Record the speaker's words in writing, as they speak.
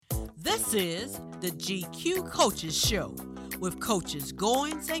This is the GQ Coaches Show with coaches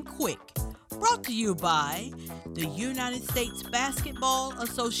Goins and Quick, brought to you by the United States Basketball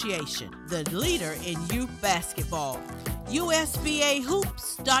Association, the leader in youth basketball,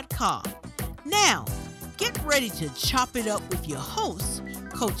 USBAHoops.com. Now, get ready to chop it up with your hosts,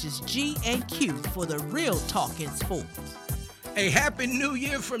 Coaches G and Q, for the real talk in sports. Hey, happy new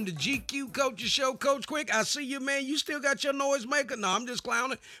year from the GQ Coaches Show. Coach Quick, I see you, man. You still got your noise maker? No, I'm just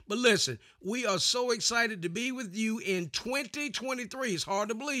clowning. But listen, we are so excited to be with you in 2023. It's hard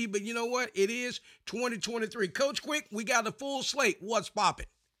to believe, but you know what? It is 2023. Coach Quick, we got a full slate. What's popping?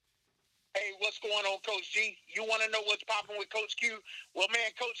 Hey, what's going on, Coach G? You want to know what's popping with Coach Q? Well,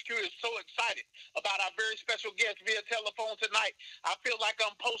 man, Coach Q is so excited about our very special guest via telephone tonight. I feel like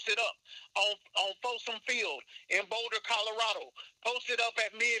I'm posted up on Folsom Field in Boulder, Colorado, posted up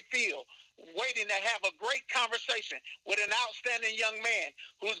at midfield, waiting to have a great conversation with an outstanding young man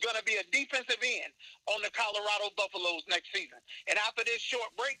who's going to be a defensive end on the Colorado Buffaloes next season. And after this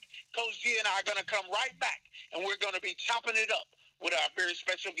short break, Coach G and I are going to come right back, and we're going to be chopping it up with our very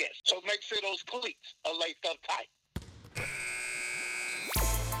special guest. So make sure those cleats are laced up tight.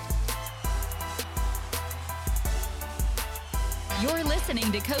 You're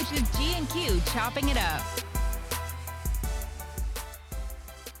listening to Coaches G and Q Chopping It Up.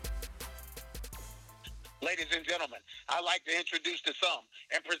 Ladies and gentlemen, I'd like to introduce to some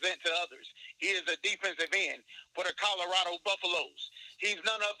and present to others. He is a defensive end for the Colorado Buffaloes. He's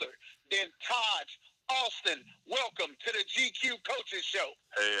none other than Taj Austin. Welcome to the GQ Coaches Show.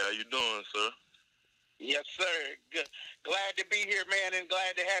 Hey, how you doing, sir? Yes, sir. Glad to be here, man, and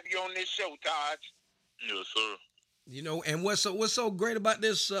glad to have you on this show, Taj. Yes, sir. You know, and what's so great about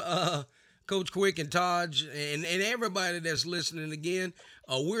this, Coach Quick and Taj and everybody that's listening again,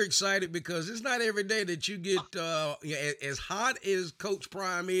 we're excited because it's not every day that you get as hot as Coach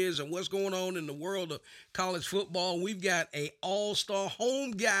Prime is and what's going on in the world of college football. We've got a all-star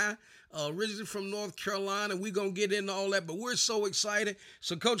home guy, originally from North Carolina. We're going to get into all that, but we're so excited.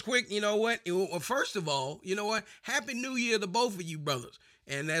 So, Coach Quick, you know what? First of all, you know what? Happy New Year to both of you brothers.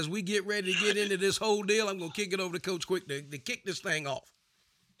 And as we get ready to get into this whole deal, I'm going to kick it over to Coach Quick to kick this thing off.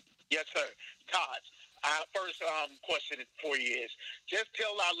 Yes, sir. Todd, our first question for you is, just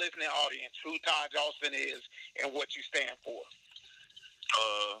tell our listening audience who Taj Austin is and what you stand for.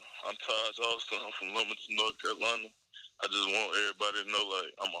 I'm Taj Austin. I'm from Lumberton, North Carolina. I just want everybody to know,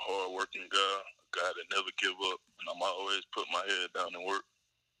 like, I'm a hard-working guy, a guy that never give up, and I'm always put my head down and work.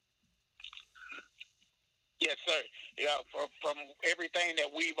 Yes, sir. Yeah, from everything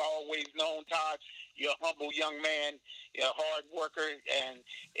that we've always known, Todd, you're a humble young man, you're a hard worker, and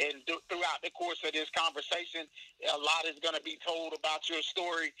throughout the course of this conversation, a lot is going to be told about your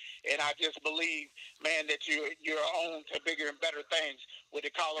story, and I just believe, man, that you're on to bigger and better things with the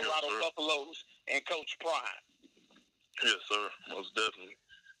Colorado Buffaloes and Coach Prime. Yes, sir. Most definitely.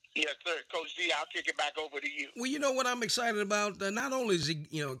 Yes, sir. Coach G, I'll kick it back over to you. Well, you know what I'm excited about? Not only is it,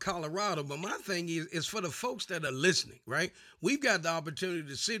 Colorado, but my thing is for the folks that are listening, right? We've got the opportunity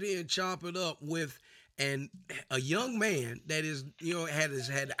to sit here and chop it up with a young man that is, had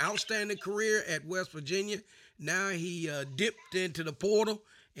an outstanding career at West Virginia. Now he dipped into the portal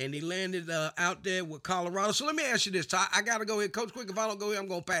and he landed out there with Colorado. So let me ask you this, Todd. I got to go ahead. Coach Quick, if I don't go here, I'm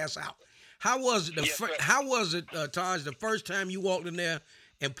going to pass out. How was it, Taj, the first time you walked in there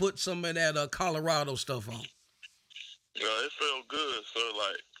and put some of that Colorado stuff on? Yeah, it felt good, sir.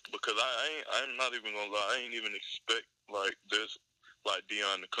 Like, because I'm not even gonna lie, I ain't even expect like this, like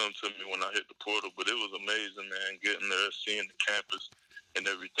Deion to come to me when I hit the portal. But it was amazing, man. Getting there, seeing the campus and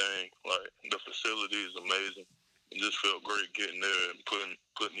everything. Like, the facility is amazing. It just felt great getting there and putting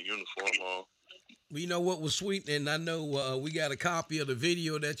the uniform on. Well, you know what was sweet, and I know we got a copy of the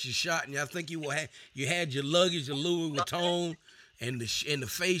video that you shot, and I think you had your luggage, your Louis Vuitton, and the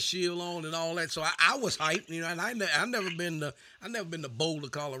face shield on and all that. So I was hyped, and I never been to Boulder,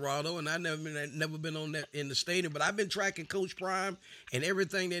 Colorado, and I never been on that in the stadium. But I've been tracking Coach Prime and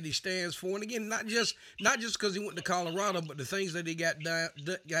everything that he stands for. And again, not just because he went to Colorado, but the things that he got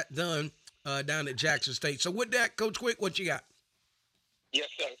done down at Jackson State. So with that, Coach Quick, what you got? Yes,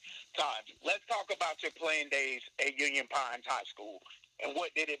 sir. Todd, let's talk about your playing days at Union Pines High School, and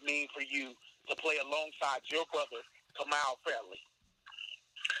what did it mean for you to play alongside your brother, Kamal Fairley?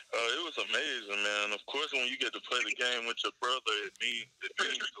 It was amazing, man. Of course, when you get to play the game with your brother, it means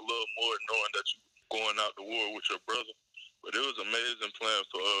a little more knowing that you're going out to war with your brother. But it was amazing playing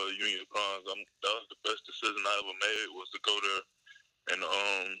for Union Pines. That was the best decision I ever made, was to go there and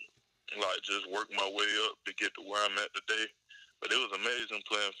just work my way up to get to where I'm at today. But it was amazing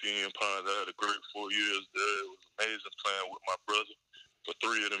playing for Union Pines. I had a great 4 years there. It was amazing playing with my brother. for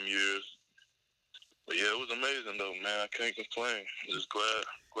 3 of them years. But yeah, it was amazing though, man. I can't complain. Just glad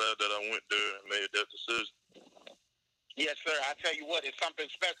that I went there and made that decision. Yes, sir. I tell you what, it's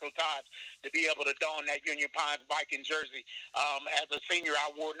something special, Todd, to be able to don that Union Pines Viking jersey. As a senior, I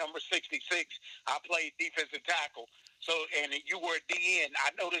wore number 66. I played defensive tackle. So, and you were a DN.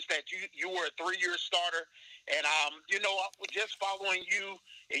 I noticed that you were a 3-year starter. And, just following you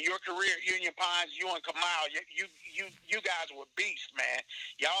in your career at Union Pines, you and Kamal, you guys were beasts, man.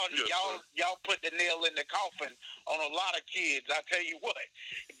 Y'all put the nail in the coffin on a lot of kids. I tell you what,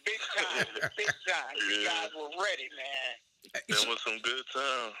 big time. Yeah. You guys were ready, man. That was some good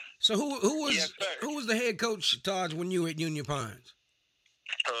time. So Yes, sir. who was the head coach, Taj, when you were at Union Pines?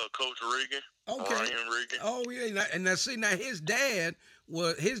 Coach Regan. Okay. Ryan Regan. Oh yeah, and now his dad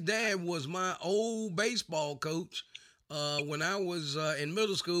was my old baseball coach when I was in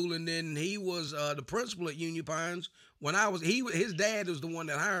middle school, and then he was the principal at Union Pines when his dad was the one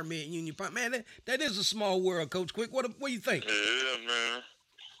that hired me at Union Pines. Man, that is a small world, Coach Quick. What do you think? Yeah, man.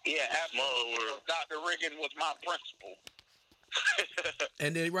 Yeah, Small absolutely. world. Dr. Regan was my principal.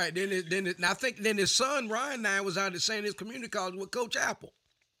 And then I think his son Ryan now was out at St. Anne's Community College with Coach Apple.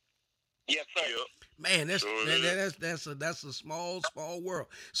 Yes, sir. Yep. Man, that's a small world.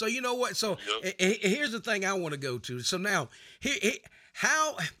 So you know what? So here's the thing I want to go to. So now,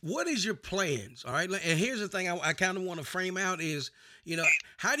 what is your plans? All right, and here's the thing I kind of want to frame out is,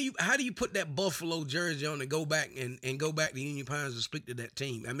 how do you put that Buffalo jersey on and go back to Union Pines and speak to that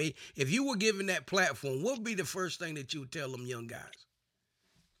team? I mean, if you were given that platform, what would be the first thing that you would tell them young guys?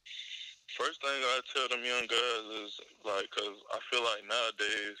 First thing I tell them young guys is, because I feel like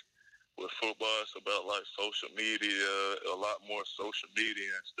nowadays with football, it's about, social media, a lot more social media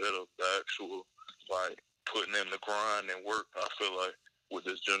instead of the actual, putting in the grind and work, I feel like, with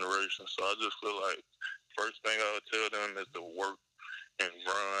this generation. So I just feel like first thing I would tell them is to work and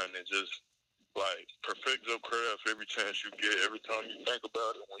grind and just, perfect your craft every chance you get. Every time you think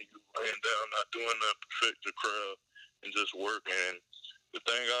about it, when you laying down, not doing that, perfect your craft and just work. And the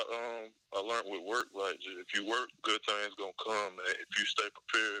thing I learned with work, if you work, good things gonna come. And if you stay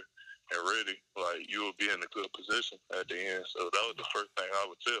prepared and ready, you'll be in a good position at the end. So that was the first thing I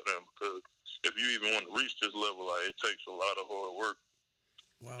would tell them, because if you even want to reach this level, it takes a lot of hard work.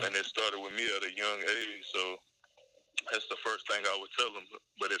 Wow. And it started with me at a young age, so that's the first thing I would tell them.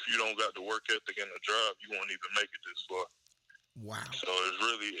 But if you don't got the work ethic and the drive, you won't even make it this far. Wow. So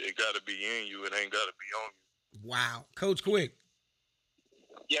it got to be in you. It ain't got to be on you. Wow. Coach Quick.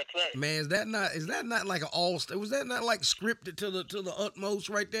 Yes, sir. Man, is that not like an all-star? Was that not scripted to the utmost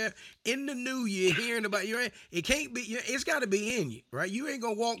right there? In the new year, hearing about it can't be. It's got to be in you, right? You ain't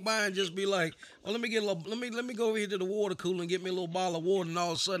gonna walk by and just be like, "Well, let me go over here to the water cooler and get me a little bottle of water," and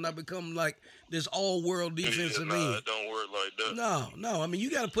all of a sudden I become like this all-world defensive end. It don't work like that. No. I mean, you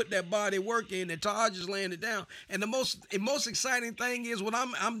got to put that body work in, and Todd just laying it down. And the most exciting thing is what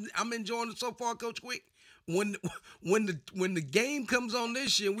I'm enjoying it so far, Coach Quick. When the game comes on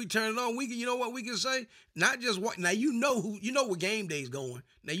this year, we turn it on. You know what we can say? Not just what. Now you know what game day's going.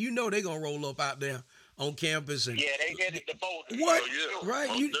 Now you know they're gonna roll up out there on campus and they headed to Boulder. what? Oh,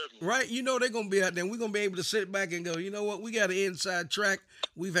 yeah. Right? You know they're gonna be out there. And we're gonna be able to sit back and go. You know what? We got an inside track.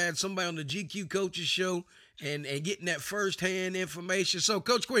 We've had somebody on the GQ Coaches Show and getting that firsthand information. So,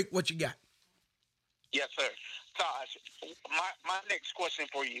 Coach Quick, what you got? Yes, sir. Taj, my next question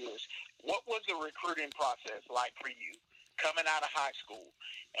for you is, what was the recruiting process like for you coming out of high school?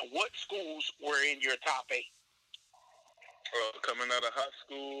 And what schools were in your top 8? Coming out of high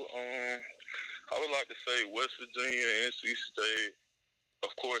school, I would like to say West Virginia, NC State,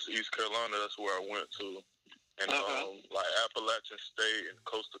 of course, East Carolina, that's where I went to. And Appalachian State and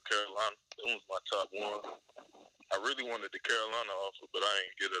Coastal Carolina, that was my top 1. I really wanted the Carolina offer, but I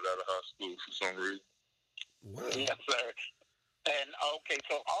didn't get it out of high school for some reason. Wow. Yes, sir. And, okay,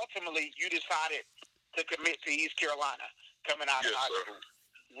 so ultimately you decided to commit to East Carolina coming out of high school.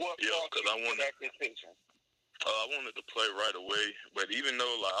 What brought you to that decision? I wanted to play right away, but even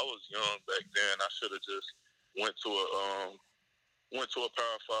though I was young back then, I should have just went to a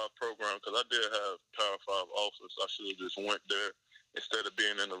Power 5 program, because I did have Power 5 offers. I should have just went there instead of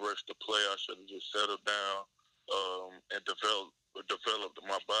being in the rush to play. I should have just settled down and developed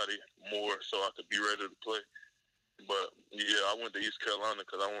my body more so I could be ready to play. But, yeah, I went to East Carolina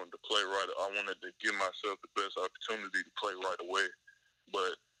because I wanted to play right. I wanted to give myself the best opportunity to play right away.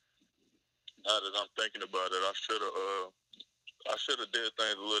 But now that I'm thinking about it, I should have did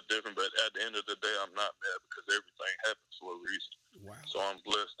things a little different. But at the end of the day, I'm not mad because everything happens for a reason. Wow. So I'm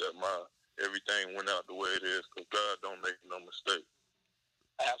blessed that everything went out the way it is, because God don't make no mistake.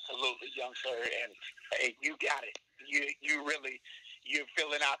 Absolutely, young sir. And, hey, you got it. You really you're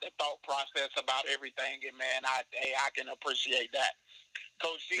filling out the thought process about everything, and man, I can appreciate that.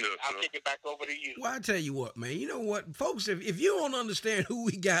 Coach G, Yes, I'll sir. kick it back over to you. Well, I tell you what, man. You know what, folks? If you don't understand who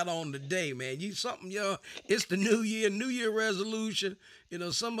we got on today, man, it's the New Year resolution. You know,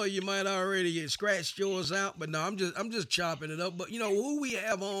 some of you might already scratched yours out, but no, I'm just chopping it up. But you know who we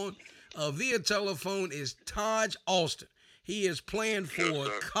have on via telephone is Taj Austin. He is playing for Yes,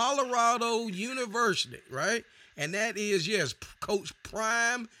 sir. Colorado University, right? And that is, yes, Coach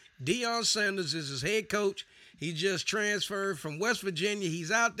Prime Deion Sanders is his head coach. He just transferred from West Virginia.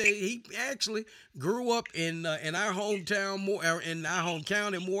 He's out there. He actually grew up in our hometown, in our home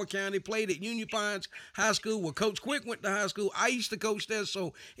county, Moore County. Played at Union Pines High School, where Coach Quick went to high school. I used to coach there,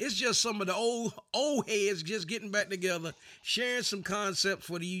 so it's just some of the old heads just getting back together, sharing some concepts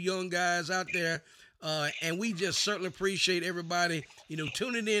for the young guys out there. And we just certainly appreciate everybody,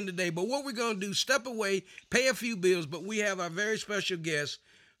 tuning in today. But what we're going to do, step away, pay a few bills, but we have our very special guest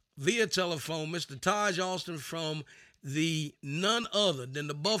via telephone, Mr. Taj Austin from the none other than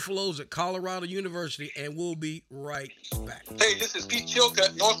the Buffaloes at Colorado University, and we'll be right back. Hey, this is Pete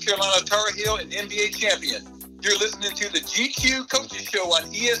Chilcutt, North Carolina Tar Heel and NBA champion. You're listening to the GQ Coaches Show on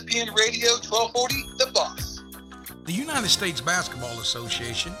ESPN Radio 1240, The Boss. The United States Basketball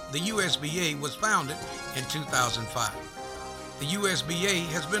Association, the USBA, was founded in 2005. The USBA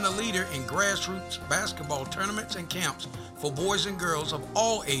has been a leader in grassroots basketball tournaments and camps for boys and girls of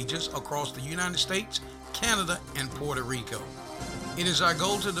all ages across the United States, Canada, and Puerto Rico. It is our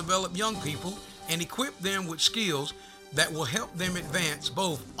goal to develop young people and equip them with skills that will help them advance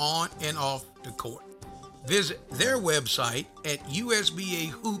both on and off the court. Visit their website at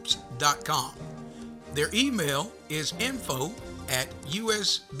usbahoops.com. Their email is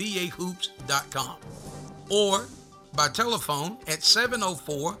info@usbahoops.com or by telephone at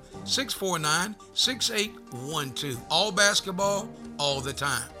 704-649-6812. All basketball, all the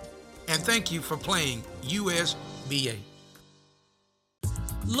time. And thank you for playing USBA.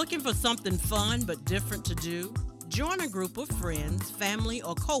 Looking for something fun but different to do? Join a group of friends, family,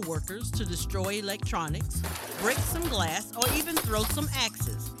 or co-workers to destroy electronics, break some glass, or even throw some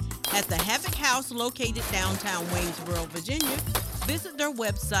axes. At the Havoc House located downtown Waynesboro, Virginia, visit their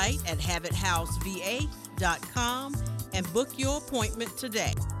website at havochouseva.com and book your appointment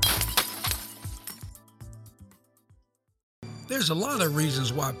today. There's a lot of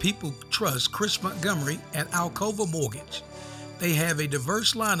reasons why people trust Chris Montgomery at Alcova Mortgage. They have a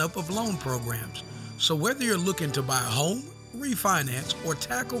diverse lineup of loan programs, so whether you're looking to buy a home, refinance, or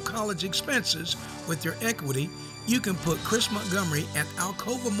tackle college expenses with your equity, you can put Chris Montgomery at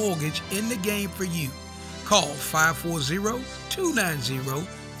Alcova Mortgage in the game for you. Call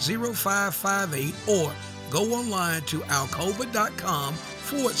 540-290-0558 or go online to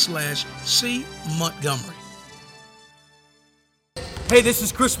alcova.com/C Montgomery. Hey, this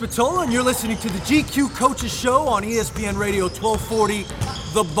is Chris Spatola, and you're listening to the GQ Coaches Show on ESPN Radio 1240.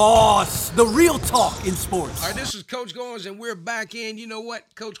 The Boss, the real talk in sports. All right, this is Coach Goins, and we're back in. You know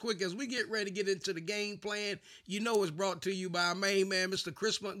what, Coach Quick, as we get ready to get into the game plan, it's brought to you by our main man, Mr.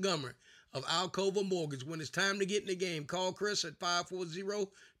 Chris Montgomery of Alcova Mortgage. When it's time to get in the game, call Chris at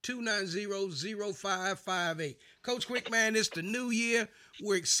 540-290-0558. Coach Quick, man, it's the new year.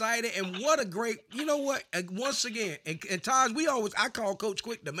 We're excited, and what a great, once again, and Taj, I call Coach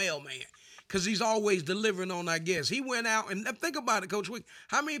Quick the mailman, because he's always delivering on our guests. He went out, and think about it, Coach Quick,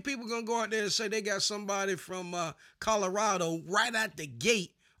 how many people going to go out there and say they got somebody from Colorado right out the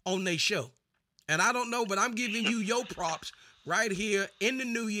gate on their show? And I don't know, but I'm giving you your props right here in the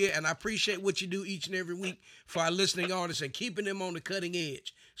new year, and I appreciate what you do each and every week for our listening audience and keeping them on the cutting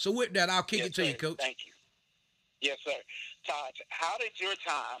edge. So with that, I'll kick it to you, Coach. Thank you. Yes, sir. Todd, how did your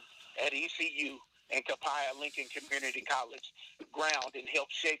time at ECU and Copiah Lincoln Community College ground and help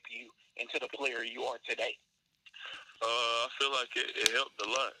shape you into the player you are today? I feel like it helped a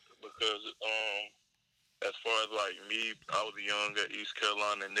lot because as far as like me, I was young at East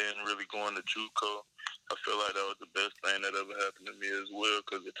Carolina and then really going to JUCO. I feel like that was the best thing that ever happened to me as well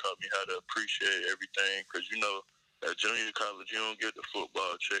because it taught me how to appreciate everything. Because at junior college you don't get the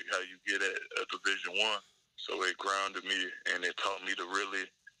football check how you get at Division I. So it grounded me and it taught me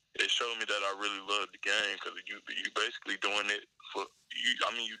it showed me that I really love the game because you basically doing it for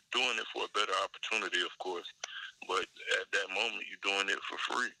you're doing it for a better opportunity, of course. But at that moment, you're doing it for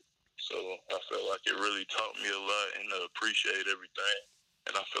free. So I felt like it really taught me a lot and to appreciate everything.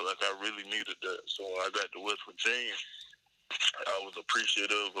 And I feel like I really needed that. So when I got to West Virginia, I was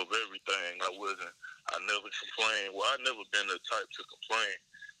appreciative of everything. I never complained. Well, I've never been the type to complain,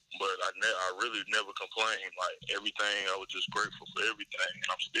 but I really never complained. Like everything, I was just grateful for everything. And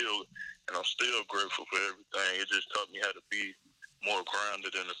I'm still grateful for everything. It just taught me how to be more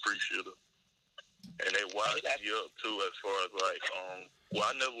grounded and appreciative. And they wised me up too, as far as like,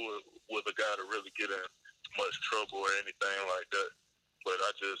 I never was a guy to really get in much trouble or anything like that. But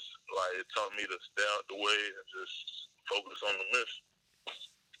I just, it taught me to stay out the way and just focus on the mission.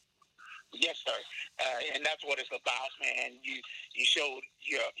 Yes, sir. And that's what it's about, man. You showed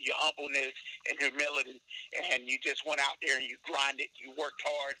your humbleness and humility, and you just went out there and you grinded. You worked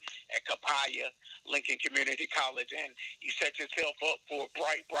hard at Copiah Lincoln Community College, and you set yourself up for a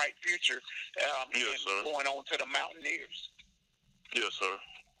bright, bright future. Yes, sir. Going on to the Mountaineers. Yes, sir.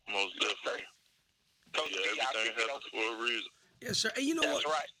 Most definitely. Coach everything happens for a reason. Yes, sir. And you know That's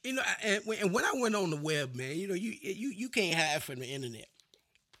what? right. You know, and when I went on the web, man, you can't hide from the internet.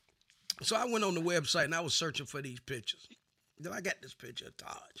 So I went on the website and I was searching for these pictures. Then I got this picture of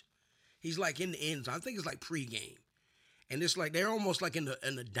Taj. He's like in the end zone. I think it's like pregame, and it's like they're almost like in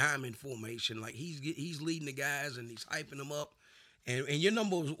the diamond formation. Like he's leading the guys and he's hyping them up. And your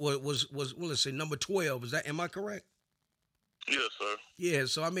number was well, let's say number 12. Is that, am I correct? Yes, sir. Yeah.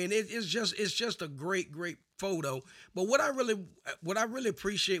 So I mean, it's just a great photo. But what I really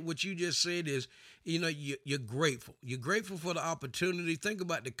appreciate what you just said is, you're grateful. You're grateful for the opportunity. Think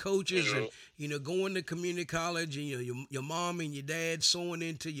about the coaches and, going to community college and, your mom and your dad sewing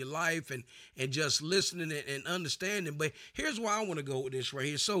into your life and just listening and understanding. But here's where I want to go with this right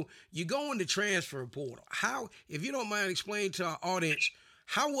here. So you go in the transfer portal. How, if you don't mind explaining to our audience,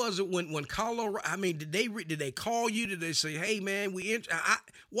 how was it when Colorado, I mean, did they call you? Did they say, hey, man,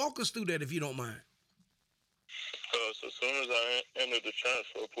 walk us through that if you don't mind. So as soon as I entered the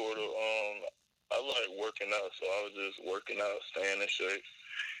transfer portal, I like working out, so I was just working out, staying in shape,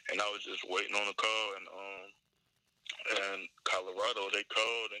 and I was just waiting on a call. And Colorado, they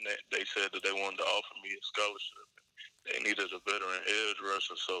called and they said that they wanted to offer me a scholarship. They needed a veteran edge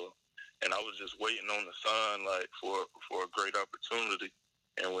rusher, and I was just waiting on the sign for a great opportunity.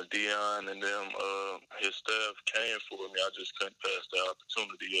 And when Dion and them, his staff came for me, I just couldn't pass the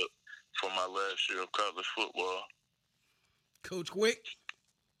opportunity up for my last year of college football. Coach Quick?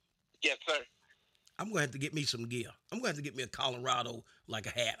 Yes, sir. I'm going to have to get me some gear. I'm going to have to get me a Colorado, like a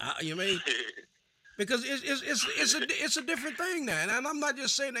hat. You know what I mean? Because it's a different thing now. And I'm not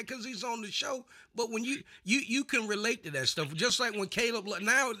just saying that because he's on the show, but when you can relate to that stuff. Just like when Caleb,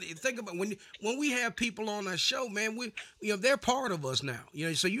 now think about when we have people on our show, man, they're part of us now.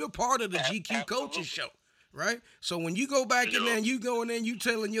 So you're part of the GQ Coaches Show. Right? So when you go back in there and you go in there and you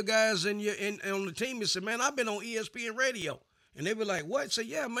telling your guys and on the team, you say, man, I've been on ESPN radio. And they be like, what? Say,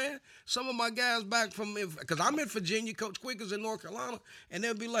 yeah, man, some of my guys back from, because I'm in Virginia, Coach Quick is in North Carolina, and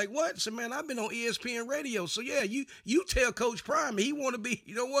they'll be like, what? Say, man, I've been on ESPN radio. So, yeah, you tell Coach Prime, he want to be,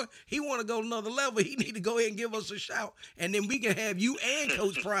 you know what? He want to go to another level. He need to go ahead and give us a shout, and then we can have you and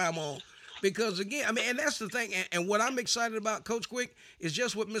Coach Prime on. Because, again, I mean, and that's the thing. And what I'm excited about, Coach Quick, is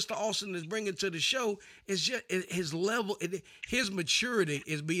just what Mr. Austin is bringing to the show. Is just his level, his maturity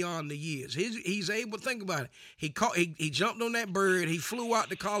is beyond the years. He's able to think about it. He jumped on that bird. He flew out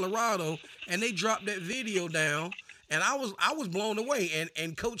to Colorado, and they dropped that video down. And I was blown away.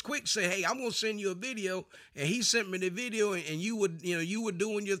 And Coach Quick said, hey, I'm going to send you a video. And he sent me the video, and you were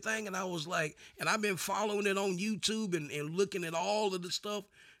doing your thing. And I was like, and I've been following it on YouTube and looking at all of the stuff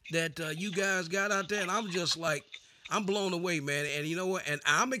that you guys got out there, and I'm just like, I'm blown away, man. And you know what? And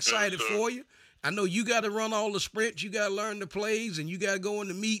I'm excited for you. I know you got to run all the sprints, you got to learn the plays, and you got to go in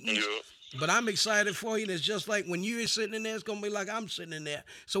the meetings. Yeah. But I'm excited for you. And it's just like when you're sitting in there, it's gonna be like I'm sitting in there.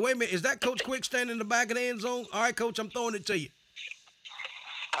 So wait a minute, is that Coach Quick standing in the back of the end zone? All right, Coach, I'm throwing it to you.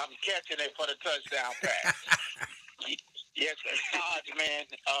 I'm catching it for the touchdown pass. Yes, sir. Todd, man,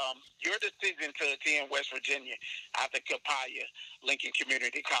 your decision to attend West Virginia after Copiah Lincoln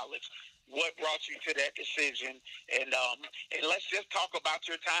Community College, what brought you to that decision? And let's just talk about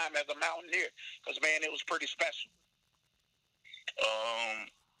your time as a Mountaineer, because, man, it was pretty special.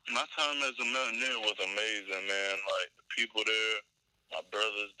 My time as a Mountaineer was amazing, man. Like, the people there, my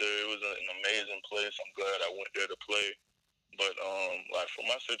brothers there, it was an amazing place. I'm glad I went there to play. But, like, for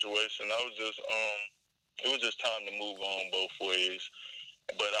my situation, it was just time to move on both ways.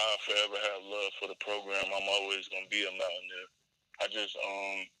 But I'll forever have love for the program. I'm always going to be a Mountaineer. I just,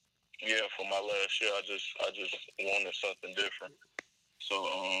 for my last year, I just wanted something different. So,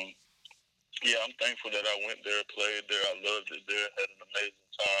 I'm thankful that I went there, played there. I loved it there, had an amazing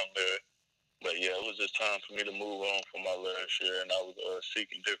time there. But, yeah, it was just time for me to move on for my last year, and I was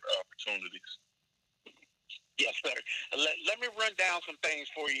seeking different opportunities. Yes, sir. Let me run down some things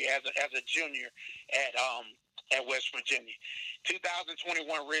for you as a junior at West Virginia. 2021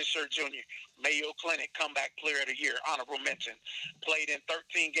 redshirt junior, Mayo Clinic Comeback Player of the Year, honorable mention. Played in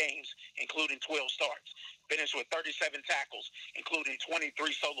 13 games, including 12 starts. Finished with 37 tackles, including 23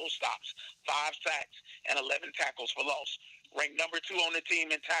 solo stops, 5 sacks, and 11 tackles for loss. Ranked number 2 on the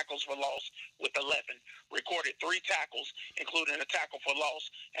team in tackles for loss with 11. Recorded 3 tackles, including a tackle for loss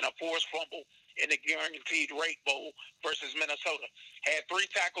and a forced fumble in the Guaranteed Rate Bowl versus Minnesota. Had 3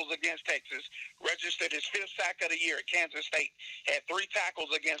 tackles against Texas. Registered his 5th sack of the year at Kansas State. Had 3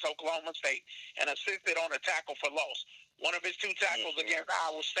 tackles against Oklahoma State and assisted on a tackle for loss. One of his 2 tackles against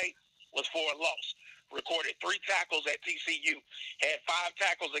Iowa State was for a loss. Recorded 3 tackles at TCU. Had 5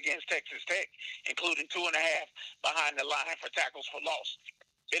 tackles against Texas Tech, including 2.5 behind the line for tackles for loss.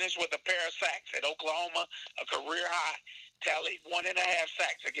 Finished with a pair of sacks at Oklahoma, a career high. Tallied 1.5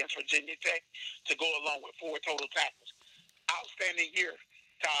 sacks against Virginia Tech to go along with 4 total tackles. Outstanding year,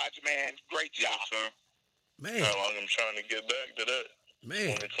 Taj, man. Great job. Yes, sir. Man. I'm trying to get back to that.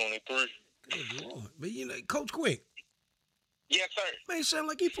 Man. 2023. Good Lord. But, Coach Quick. Yes, sir. Man, sound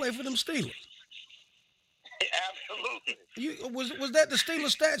like he played for them Steelers. Absolutely. Was that the Steelers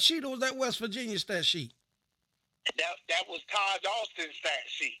stat sheet or was that West Virginia stat sheet? That was Taj Austin's stat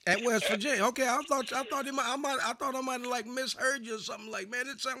sheet. At West Virginia. Okay, I thought I might have like misheard you or something. Like, man,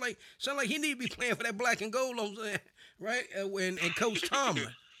 it sound like he need to be playing for that black and gold on right? And Coach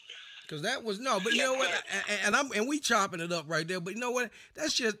Tomlin. Because that was but you know what? And we chopping it up right there. But you know what?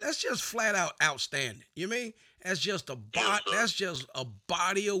 That's just flat out outstanding. You mean? That's just a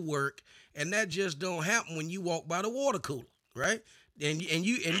body of work, and that just don't happen when you walk by the water cooler, right? And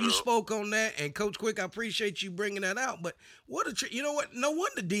you spoke on that, and Coach Quick, I appreciate you bringing that out. But you know what? No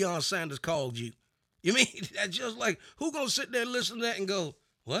wonder Deion Sanders called you. You mean that's just like who gonna sit there and listen to that and go,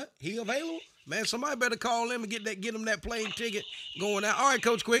 what? He available? Man, somebody better call him and get him that plane ticket going out. All right,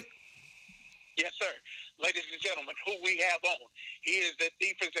 Coach Quick. Yes, sir. Ladies and gentlemen, who we have on, he is the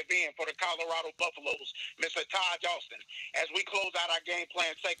defensive end for the Colorado Buffaloes, Mr. Taj Austin. As we close out our game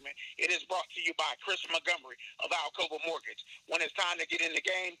plan segment, it is brought to you by Chris Montgomery of Alcova Mortgage. When it's time to get in the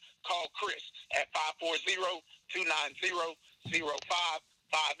game, call Chris at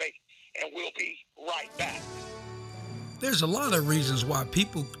 540-290-0558, and we'll be right back. There's a lot of reasons why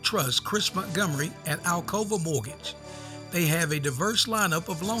people trust Chris Montgomery at Alcova Mortgage. They have a diverse lineup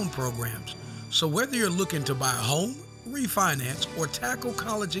of loan programs. So whether you're looking to buy a home, refinance, or tackle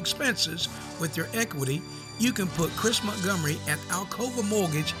college expenses with your equity, you can put Chris Montgomery at Alcova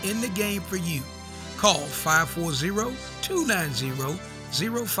Mortgage in the game for you. Call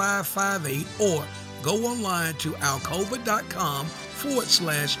 540-290-0558 or go online to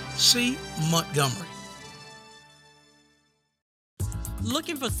alcova.com/C Montgomery.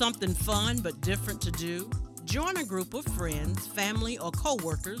 Looking for something fun but different to do? Join a group of friends, family, or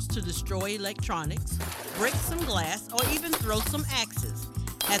co-workers to destroy electronics, break some glass, or even throw some axes.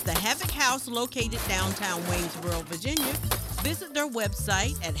 At the Havoc House located downtown Waynesboro, Virginia, visit their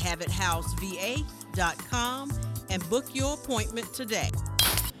website at havochouseva.com and book your appointment today.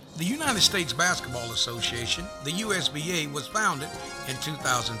 The United States Basketball Association, the USBA, was founded in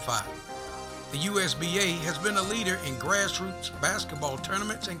 2005. The USBA has been a leader in grassroots basketball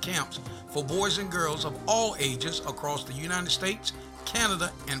tournaments and camps for boys and girls of all ages across the United States,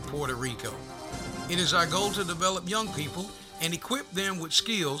 Canada, and Puerto Rico. It is our goal to develop young people and equip them with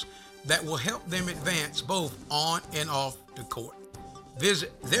skills that will help them advance both on and off the court.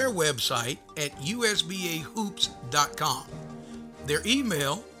 Visit their website at usbahoops.com. Their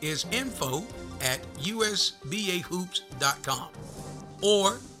email is info@usbahoops.com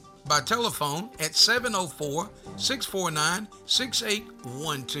or by telephone at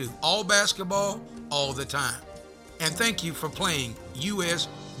 704-649-6812. All basketball, all the time. And thank you for playing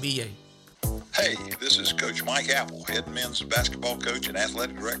USBA. Hey, this is Coach Mike Apple, head men's basketball coach and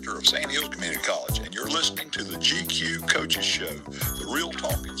athletic director of Sand Hills Community College, and you're listening to the GQ Coaches Show, the real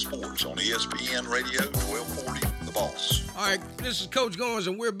talk in sports on ESPN Radio 1240, The Boss. All right, this is Coach Goins,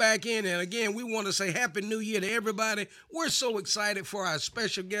 and we're back in, and again, we want to say Happy New Year to everybody. We're so excited for our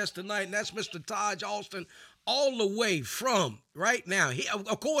special guest tonight, and that's Mr. Taj Austin, all the way from right now. He,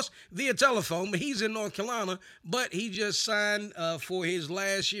 of course, via telephone, but he's in North Carolina, but he just signed for his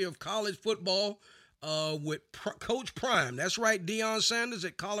last year of college football with Coach Prime. That's right, Deion Sanders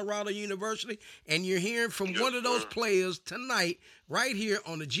at Colorado University, and you're hearing from one of those players tonight right here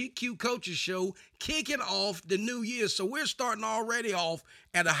on the GQ Coaches Show, kicking off the new year. So we're starting already off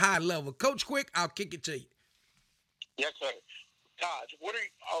at a high level. Coach Quick, I'll kick it to you. Yes, sir. Taj, what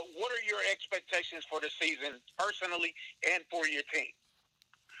are your expectations for the season, personally and for your team?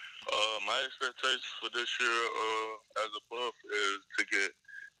 My expectations for this year, as a Buff, is to get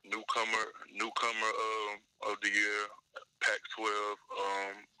newcomer of the year, Pac-12,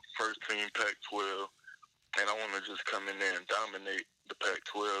 first team Pac-12, and I want to just come in there and dominate the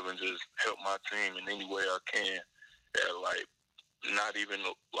Pac-12 and just help my team in any way I can. And like, not even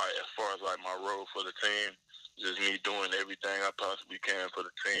like as far as like my role for the team, just me doing everything I possibly can for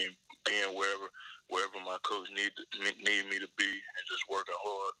the team, being wherever my coach need me to be, and just working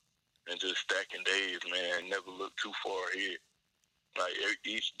hard and just stacking days, man. Never look too far ahead. Like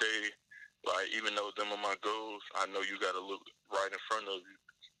each day, like even though them are my goals, I know you got to look right in front of you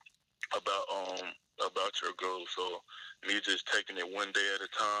about your goals. So me just taking it one day at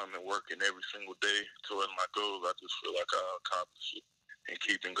a time and working every single day towards my goals, I just feel like I accomplished it and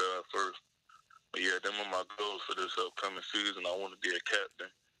keeping God first. But yeah, them are my goals for this upcoming season. I want to be a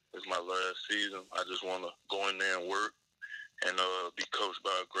captain. It's my last season. I just want to go in there and work and be coached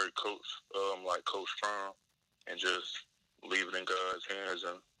by a great coach like Coach Fromm, and just leave it in God's hands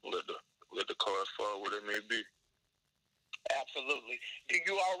and let the cards fall where they may be. Absolutely. Do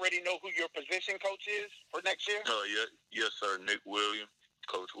you already know who your position coach is for next year? Yes, sir. Nick Williams,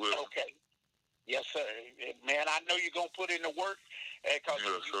 Coach Williams. Okay. Yes, sir. Man, I know you're going to put in the work because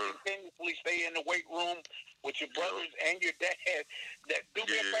you continuously stay in the weight room with your brothers and your dad. Do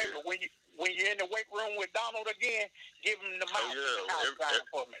me a favor. When you're in the weight room with Donald again, give him the mouth sign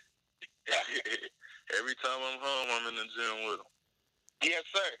for me. Every time I'm home, I'm in the gym with him. Yes,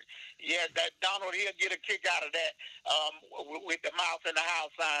 sir. Yeah, that Donald, he'll get a kick out of that with the mouth and the house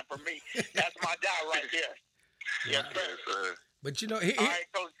sign for me. That's my guy right there. Yes, sir. Yes, sir. But you know, all right,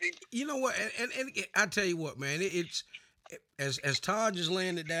 Coach G. You know what? And I tell you what, man. It's as Todd just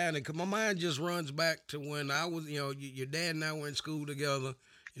laying it down, and my mind just runs back to when I was, your dad and I were in school together,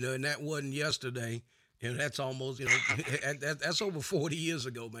 and that wasn't yesterday. That's almost, that's over 40 years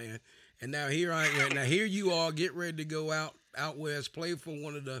ago, man. And now here I am. Now here you are, get ready to go out west, play for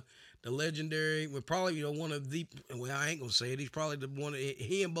one of the legendary, probably one of the. Well, I ain't gonna say it. He's probably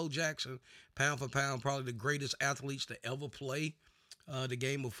he and Bo Jackson, pound for pound, probably the greatest athletes to ever play the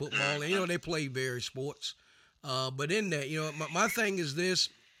game of football. And they play various sports. But in that, my thing is this,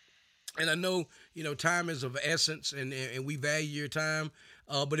 and I know time is of essence, and we value your time.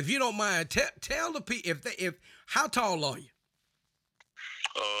 But if you don't mind, tell the people if how tall are you?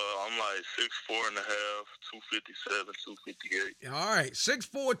 I'm like 6'4.5", 257, 258. All right,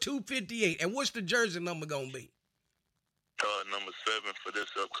 6'4", 258. And what's the jersey number gonna be? Number 7 for this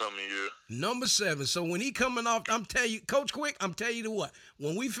upcoming year. Number 7. So when he coming off, I'm telling you, Coach Quick, I'm telling you what.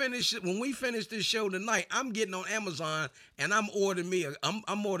 When we finish this show tonight, I'm getting on Amazon and I'm ordering me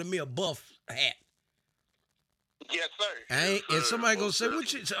a Buff hat. Yes, sir. And somebody gonna say,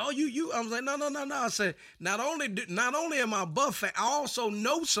 "What you?" Say, "Oh, you." I was like, "No." I said, "Not only am I Buff, I also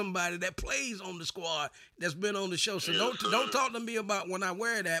know somebody that plays on the squad that's been on the show. So don't talk to me about when I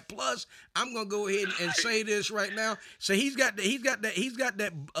wear that. Plus, I'm gonna go ahead and say this right now. So he's got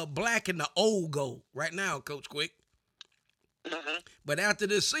that black and the old gold right now, Coach Quick. Mm-hmm. But after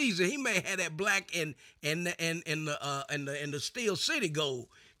this season, he may have that black and the Steel City gold.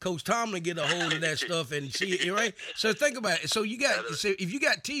 Coach Tomlin get a hold of that stuff and see it, right? So think about it. So if you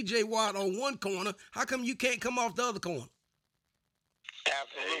got T.J. Watt on one corner, how come you can't come off the other corner?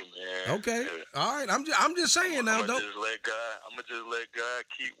 Absolutely. Hey, okay. All right. I'm just saying now. I'm gonna just let God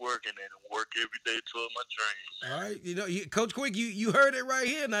keep working and work every day toward my dream. All right. Coach Quick, you heard it right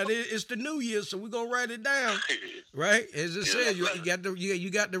here. Now it's the new year, so we're gonna write it down. Right? As it says, you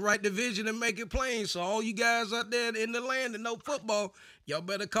got the right division and make it plain. So all you guys out there in the land that know football, y'all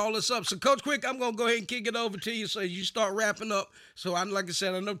better call us up. So Coach Quick, I'm gonna go ahead and kick it over to you so you start wrapping up. So like I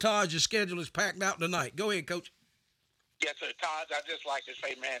said, I know Todd, your schedule is packed out tonight. Go ahead, Coach. Yes, sir. Todd, I'd just like to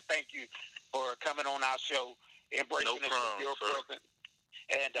say, man, thank you for coming on our show, embracing your presence.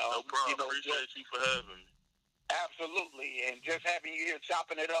 And, no problem. Appreciate you for having me. Absolutely. And just having you here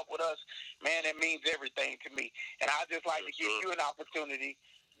chopping it up with us, man, it means everything to me. And I'd just like to give you an opportunity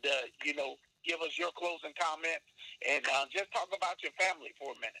to, give us your closing comments and just talk about your family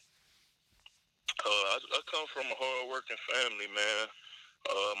for a minute. I come from a hard-working family, man.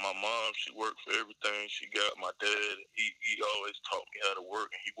 My mom, she worked for everything she got. My dad, he always taught me how to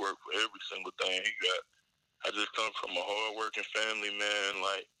work, and he worked for every single thing he got. I just come from a hard-working family, man.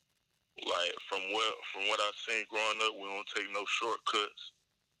 Like from what I've seen growing up, we don't take no shortcuts.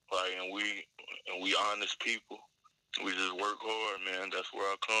 And we honest people. We just work hard, man. That's where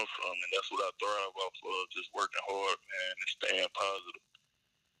I come from, and that's what I thrive off of. Just working hard, man, and staying positive.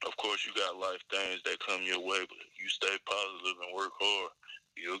 Of course, you got life things that come your way, but if you stay positive and work hard,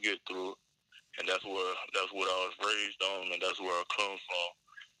 you'll get through it. And that's what I was raised on, and that's where I come from,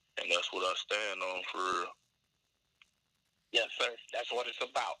 and that's what I stand on for real. Yes, sir. That's what it's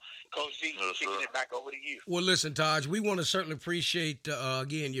about. Coach G, Yes, kicking sir. it back over to you. Well, listen, Taj, we want to certainly appreciate,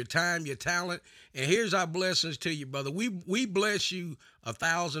 again, your time, your talent. And here's our blessings to you, brother. We bless you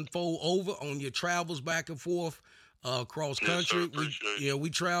 1,000-fold over on your travels back and forth across Yes, sir. country. Appreciate it. We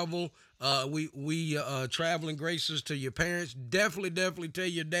travel. We traveling graces to your parents. Definitely tell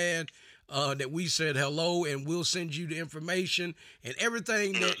your dad that we said hello, and we'll send you the information and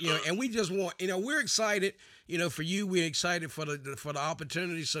everything that, and we just want, we're excited, for you. We're excited for the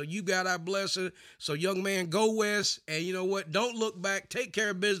opportunity. So you got our blessing. So young man, go west, and you know what? Don't look back. Take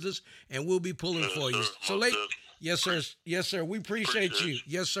care of business, and we'll be pulling Yes, for you. sir. So Most late. definitely. Yes, sir. We appreciate you.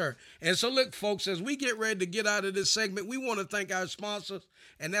 Yes, sir. And so, look, folks, as we get ready to get out of this segment, we want to thank our sponsors,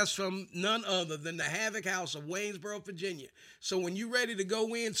 and that's from none other than the Havoc House of Waynesboro, Virginia. So when you're ready to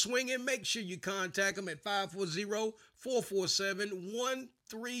go in swinging, make sure you contact them at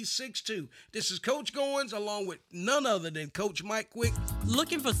 540-447-1362. This is Coach Goins, along with none other than Coach Mike Quick.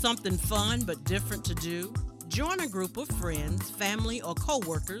 Looking for something fun but different to do? Join a group of friends, family, or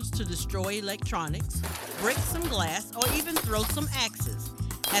coworkers to destroy electronics, break some glass, or even throw some axes.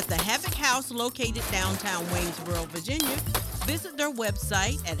 At the Havoc House located downtown Waynesboro, Virginia, visit their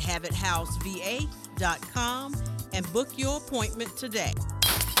website at havochouseva.com and book your appointment today.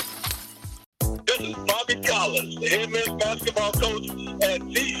 This is Bobby Collins, the head men's basketball coach at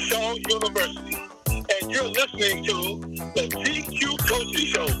T. Shaw University. And you're listening to the GQ Coaching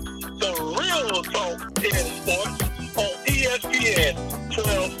Show, the real talk in sports on ESPN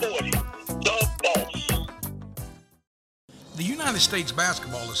 1240. The Boss. The United States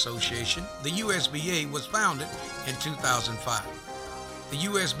Basketball Association, the USBA, was founded in 2005. The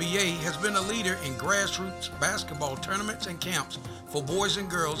USBA has been a leader in grassroots basketball tournaments and camps for boys and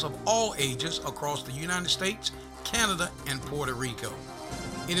girls of all ages across the United States, Canada, and Puerto Rico.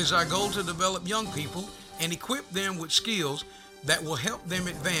 It is our goal to develop young people and equip them with skills that will help them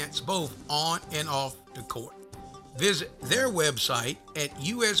advance both on and off the court. Visit their website at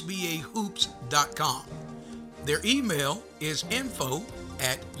usbahoops.com. Their email is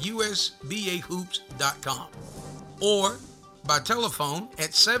info@usbahoops.com or by telephone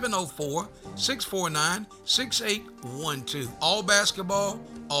at 704-649-6812. All basketball,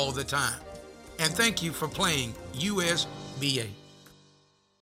 all the time. And thank you for playing USBA.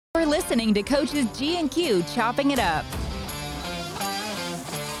 You're listening to Coaches G and Q Chopping It Up.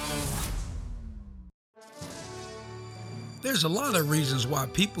 There's a lot of reasons why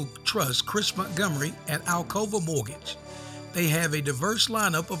people trust Chris Montgomery at Alcova Mortgage. They have a diverse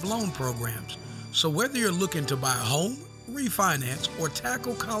lineup of loan programs. So whether you're looking to buy a home, refinance, or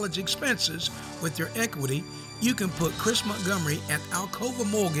tackle college expenses with your equity, you can put Chris Montgomery at Alcova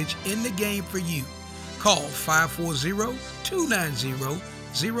Mortgage in the game for you. Call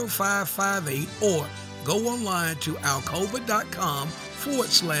 540-290-0558 or go online to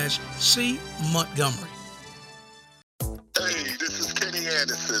alcova.com/C Montgomery. Hey, this is Kenny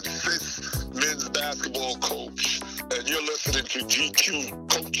Anderson, 5th men's basketball coach, and you're listening to GQ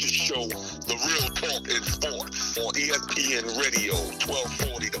Coaches Show, the real talk in sports on ESPN Radio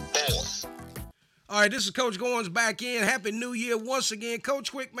 1240, The Boss. All right, this is Coach Goins back in. Happy New Year once again.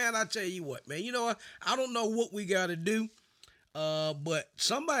 Coach Quick, man, I tell you what, man, I don't know what we got to do, but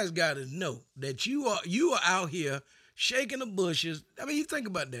somebody's got to know that you are out here shaking the bushes. I mean, you think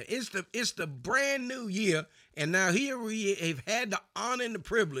about that. It's the brand new year, and now here we have had the honor and the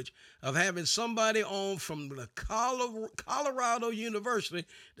privilege of having somebody on from the Colorado University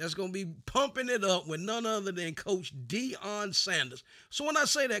that's going to be pumping it up with none other than Coach Deion Sanders. So when I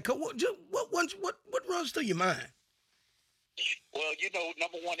say that, Coach, what runs through your mind? Well,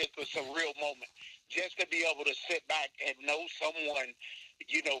 number one, it's a surreal moment. Just to be able to sit back and know someone,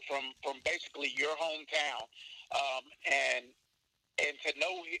 from basically your hometown, and to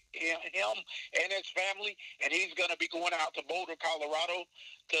know him and his family, and he's going to be going out to Boulder, Colorado,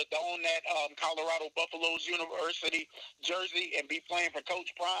 to don that Colorado Buffaloes University jersey and be playing for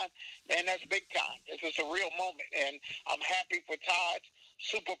Coach Prime. Man, that's big time. It's a surreal moment, and I'm happy for Todd.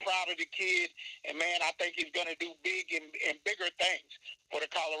 Super proud of the kid, and man, I think he's going to do big and bigger things for the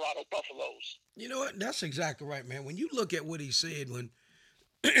Colorado Buffaloes. You know what? That's exactly right, man. When you look at what he said, when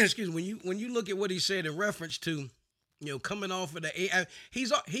you look at what he said in reference to, coming off of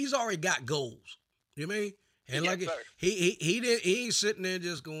he's already got goals. You know what I mean? And yes, he ain't sitting there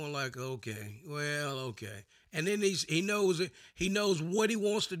just going like, okay. And then he knows what he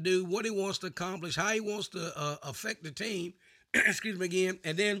wants to do, what he wants to accomplish, how he wants to affect the team. Excuse me again,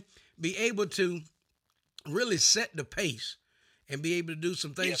 and then be able to really set the pace and be able to do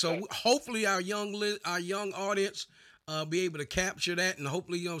some things. Yes, so hopefully our young audience be able to capture that, and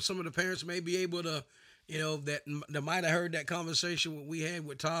hopefully some of the parents may be able to that might have heard that conversation we had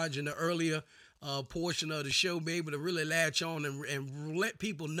with Taj in the earlier portion of the show, be able to really latch on and let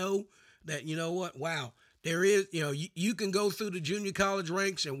people know that, you know what, wow, there is, you can go through the junior college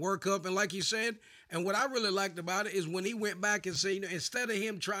ranks and work up. And like you said, and what I really liked about it is when he went back and said, instead of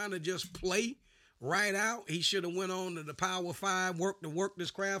him trying to just play right out, he should have went on to the Power 5, worked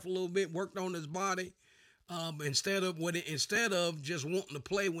his craft a little bit, worked on his body. Instead of just wanting to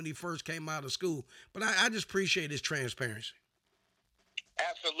play when he first came out of school. But I just appreciate his transparency.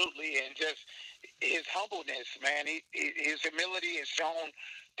 Absolutely, and just his humbleness, man. His humility is shown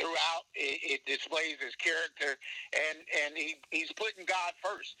throughout. It displays his character, and he's putting God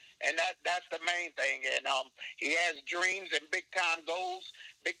first, and that's the main thing. And he has dreams and big time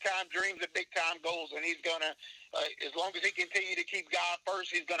dreams and big time goals, and he's gonna. As long as he continue to keep God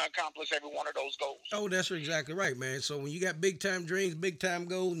first, he's going to accomplish every one of those goals. Oh, that's exactly right, man. So when you got big time dreams, big time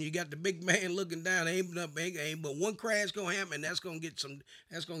goals, and you got the big man looking down, ain't but one crash going to happen. That's going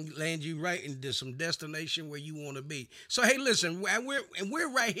to land you right into some destination where you want to be. So hey, listen,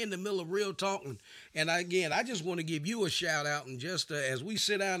 we're right here in the middle of Real Talk, and again, I just want to give you a shout out, and just as we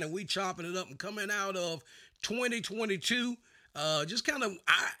sit down and we chopping it up and coming out of 2022. Just kind of,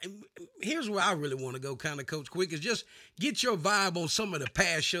 here's where I really want to go, kind of, Coach Quick, is just get your vibe on some of the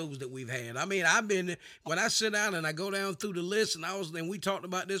past shows that we've had. I mean, when I sit down and I go down through the list, and we talked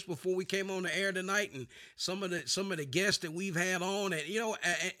about this before we came on the air tonight, and some of the guests that we've had on, and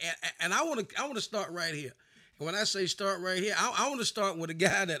and I want to start right here. And when I say start right here, I want to start with a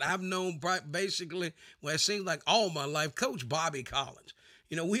guy that I've known basically, well, it seems like all my life, Coach Bobby Collins.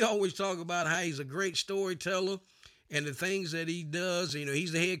 We always talk about how he's a great storyteller. And the things that he does,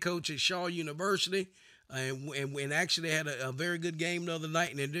 he's the head coach at Shaw University, and actually had a very good game the other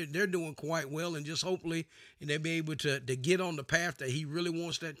night, and they're doing quite well, and just hopefully they'll be able to get on the path that he really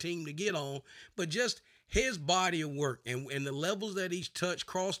wants that team to get on. But just his body of work and the levels that he's touched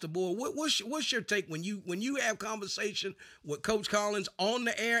across the board. What's your take when you have conversation with Coach Collins on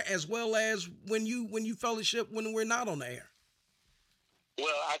the air, as well as when you fellowship when we're not on the air?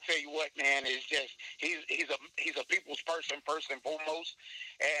 Well, I tell you what, man, is just he's a people's person first and foremost,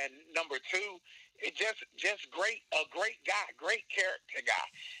 and number two, it just a great guy, great character guy,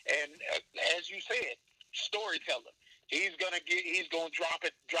 and as you said, storyteller. He's gonna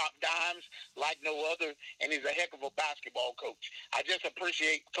drop dimes like no other, and he's a heck of a basketball coach. I just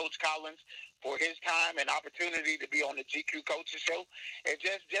appreciate Coach Collins for his time and opportunity to be on the GQ Coaches Show, and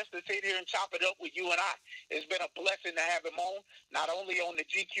just to sit here and chop it up with you and I. It's been a blessing to have him on, not only on the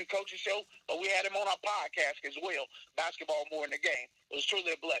GQ Coaches Show, but we had him on our podcast as well, Basketball More in the Game. It was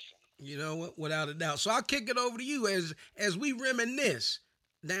truly a blessing. You know what? Without a doubt. So I'll kick it over to you as we reminisce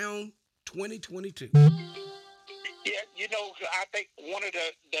down 2022. Yeah, I think one of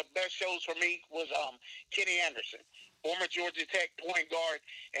the best shows for me was Kenny Anderson, former Georgia Tech point guard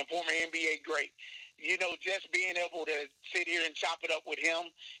and former NBA great. Just being able to sit here and chop it up with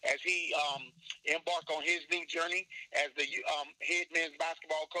him as he embarked on his new journey as the head men's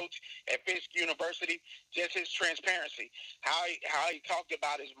basketball coach at Fisk University. Just his transparency, how he talked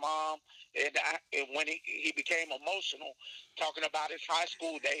about his mom, and when he became emotional, talking about his high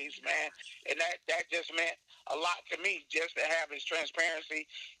school days, man, and that just meant a lot to me, just to have his transparency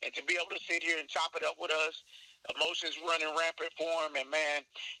and to be able to sit here and chop it up with us. Emotions running rampant for him, and man,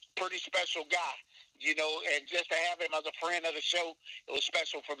 pretty special guy. And just to have him as a friend of the show, it was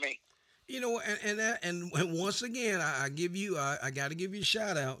special for me. And once again, I got to give you a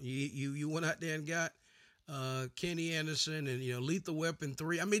shout out. You went out there and got Kenny Anderson and Lethal Weapon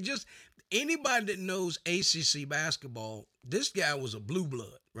 3. I mean, just anybody that knows ACC basketball, this guy was a blue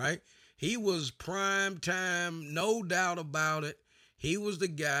blood, right? He was prime time, no doubt about it. He was the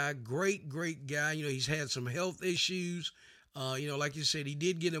guy, great guy. He's had some health issues. Like you said, he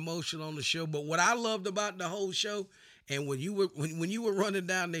did get emotional on the show. But what I loved about the whole show, and when you were running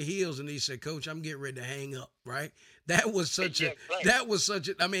down the hills and he said, "Coach, I'm getting ready to hang up," right? That was such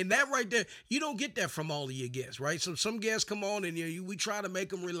I mean, that right there, you don't get that from all of your guests, right? So some guests come on and we try to make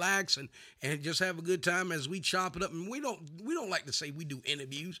them relax and just have a good time as we chop it up. And we don't like to say we do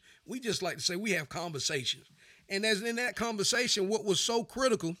interviews. We just like to say we have conversations. And as in that conversation, what was so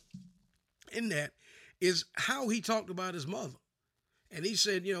critical in that is how he talked about his mother. And he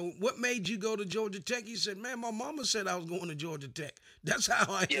said, what made you go to Georgia Tech? He said, man, my mama said I was going to Georgia Tech. That's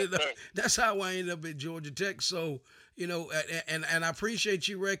how I ended up. That's how I ended up at Georgia Tech. So, and I appreciate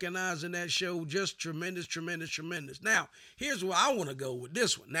you recognizing that show. Just tremendous. Now, here's where I want to go with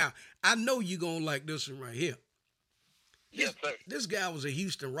this one. Now, I know you're going to like this one right here. Yes, sir. This guy was a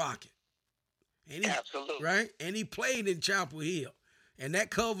Houston Rocket. Absolutely. Right? And he played in Chapel Hill. And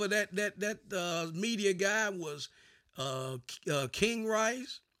that cover, that media guy was King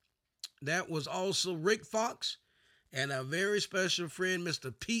Rice. That was also Rick Fox, and a very special friend,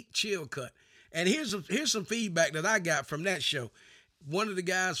 Mr. Pete Chilcutt. And here's some feedback that I got from that show. One of the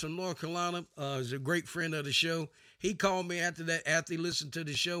guys from North Carolina is a great friend of the show. He called me after he listened to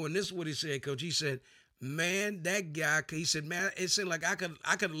the show, and this is what he said, Coach. He said, "Man, that guy," he said, "Man, it seemed like I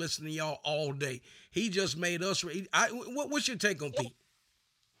could listen to y'all all day. He just made us." What's your take on Pete?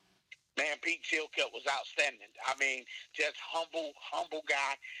 Man, Pete Chilcutt was outstanding. I mean, just humble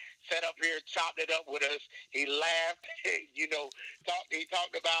guy. Sat up here, chopped it up with us. He laughed, he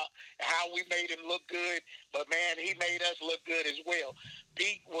talked about how we made him look good, but man, he made us look good as well.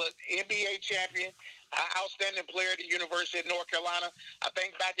 Pete was NBA champion, outstanding player at the University of North Carolina. I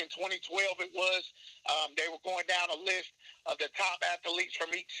think back in 2012 it was, they were going down a list of the top athletes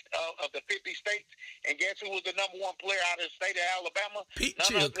from each of the 50 states, and guess who was the number one player out of the state of Alabama?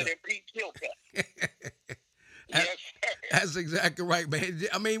 None other than Pete Chilcutt. Yes, sir. That's exactly right, man.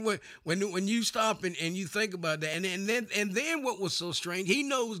 I mean, when you stop and you think about that, and then what was so strange, he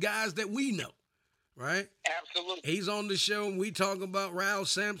knows guys that we know, right? Absolutely. He's on the show and we talk about Ralph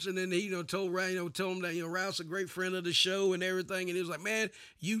Sampson, and he told him that Ralph's a great friend of the show and everything, and he was like, "Man,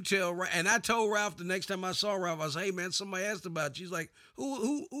 you tell Ralph." And I told Ralph the next time I saw Ralph, I was, "Hey man, somebody asked about you." He's like,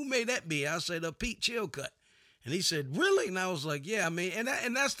 "Who may that be?" I said, "Pete Chilcutt." And he said, "Really?" And I was like, "Yeah, I mean," and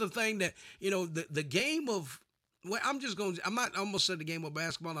that's the thing that the game of. Well, I'm not almost said the game of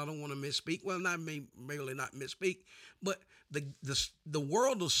basketball. I don't want to misspeak. Well, merely not misspeak, but the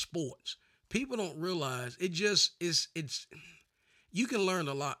world of sports, people don't realize it just is. You can learn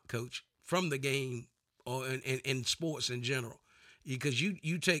a lot, Coach, from the game or in sports in general, because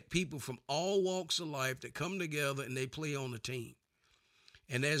you take people from all walks of life that come together and they play on the team.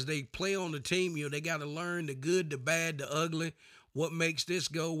 And as they play on the team, they got to learn the good, the bad, the ugly. What makes this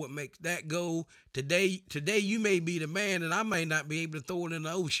go? What makes that go? Today you may be the man, and I may not be able to throw it in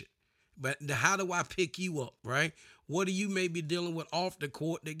the ocean. But how do I pick you up, right? What do you may be dealing with off the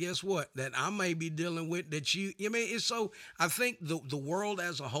court that guess what? That I may be dealing with that you. I mean, it's so. I think the world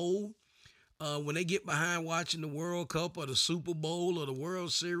as a whole, when they get behind watching the World Cup or the Super Bowl or the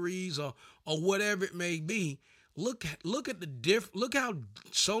World Series or whatever it may be, look at look how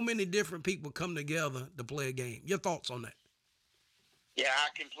so many different people come together to play a game. Your thoughts on that? Yeah,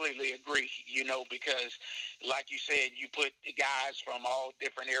 I completely agree, because like you said, you put the guys from all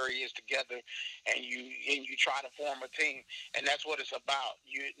different areas together and you try to form a team, and that's what it's about.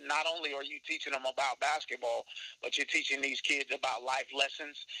 You not only are you teaching them about basketball, but you're teaching these kids about life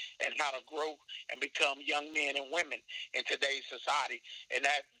lessons and how to grow and become young men and women in today's society. And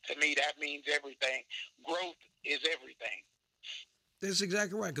that, to me, that means everything. Growth is everything. That's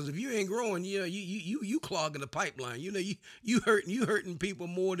exactly right. Because if you ain't growing, you clogging the pipeline. You hurting people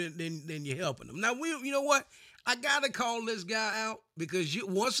more than you're helping them. Now you know what? I gotta call this guy out because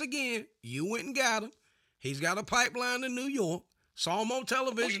once again you went and got him. He's got a pipeline in New York. Saw him on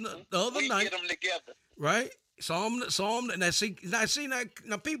television the other night. We get them together, right? Saw him.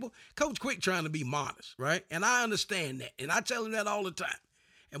 Now people, Coach Quick trying to be modest, right? And I understand that, and I tell him that all the time.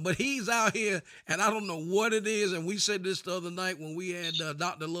 But he's out here, and I don't know what it is. And we said this the other night when we had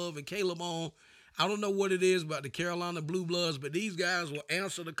Dr. Love and Caleb on. I don't know what it is about the Carolina Blue Bloods, but these guys will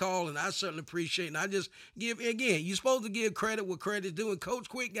answer the call, and I certainly appreciate it. And I just again, you're supposed to give credit where credit's due. And Coach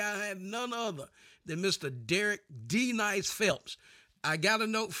Quick guy had none other than Mr. Derek D. Nice Phelps. I got a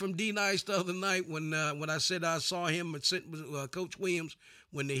note from D. Nice the other night when I said I saw him with Coach Williams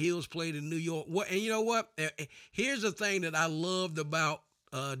when the Hills played in New York. And you know what? Here's the thing that I loved about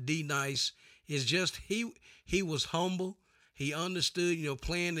D Nice is just he was humble. He understood,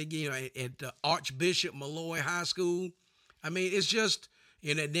 playing at Archbishop Malloy High School. I mean, it's just,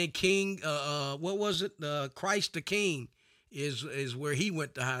 then King, what was it? Christ the King is where he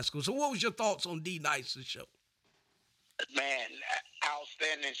went to high school. So what was your thoughts on D Nice's show? Man,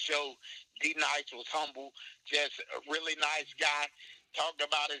 outstanding show. D Nice was humble, just a really nice guy. Talked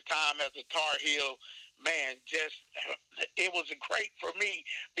about his time as a Tar Heel. Man, it was great for me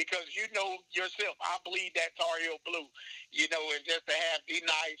because yourself, I bleed that Tar Heel blue, and just to have D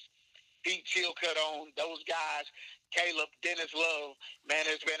Nice, Pete Chilcutt on, those guys, Caleb, Dennis Love, man,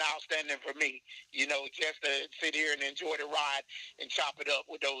 it's been outstanding for me, just to sit here and enjoy the ride and chop it up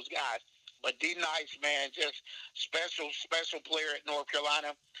with those guys. But D Nice, man, just special player at North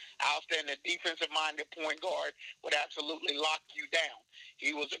Carolina. Outstanding defensive-minded point guard would absolutely lock you down.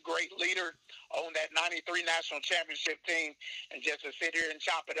 He was a great leader on that 93 national championship team, and just to sit here and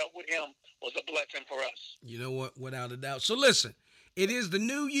chop it up with him was a blessing for us. You know what? Without a doubt. So listen, It is the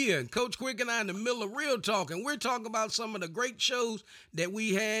new year, and Coach Quick and I in the middle of Real Talk, and we're talking about some of the great shows that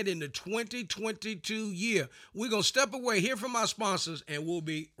we had in the 2022 year. We're going to step away, hear from our sponsors, and we'll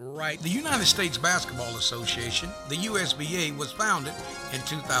be right. The United States Basketball Association, the USBA, was founded in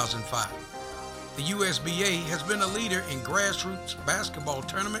 2005. The USBA has been a leader in grassroots basketball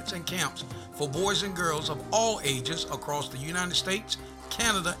tournaments and camps for boys and girls of all ages across the United States,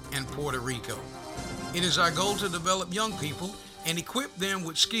 Canada, and Puerto Rico. It is our goal to develop young people and equip them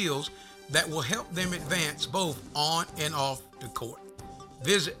with skills that will help them advance both on and off the court.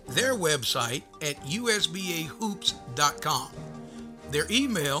 Visit their website at usbahoops.com. Their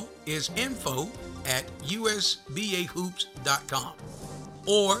email is info@usbahoops.com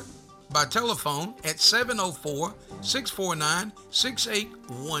or by telephone at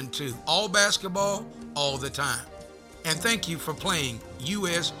 704-649-6812. All basketball, all the time. And thank you for playing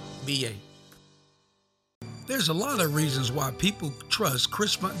USBA. There's a lot of reasons why people trust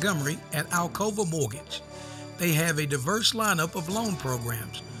Chris Montgomery at Alcova Mortgage. They have a diverse lineup of loan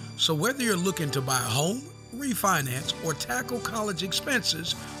programs. So whether you're looking to buy a home, refinance, or tackle college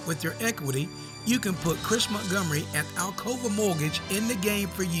expenses with your equity, you can put Chris Montgomery at Alcova Mortgage in the game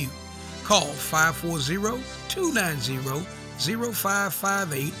for you. Call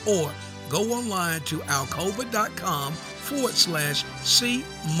 540-290-0558 or go online to alcova.com/C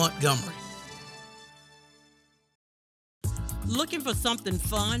Montgomery. Looking for something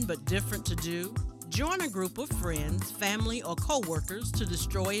fun but different to do? Join a group of friends, family, or co-workers to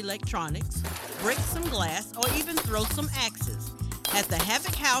destroy electronics, break some glass, or even throw some axes. At the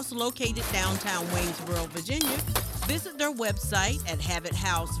Havoc House located downtown Waynesboro, Virginia, visit their website at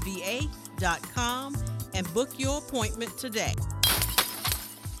havochouseva.com and book your appointment today.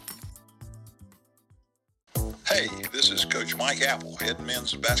 Hey, this is Coach Mike Apple, head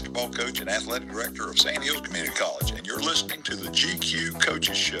men's basketball coach and athletic director of Sand Hills Community College, and you're listening to the GQ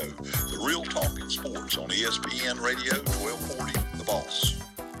Coaches Show, the real talk in sports on ESPN Radio 1240, The Boss.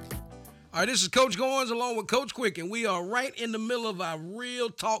 All right, this is Coach Goins along with Coach Quick, and we are right in the middle of our Real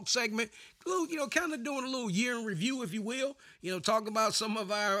Talk segment. Kind of doing a little year in review, if you will. Talking about some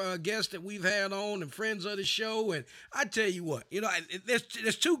of our guests that we've had on and friends of the show. And I tell you what,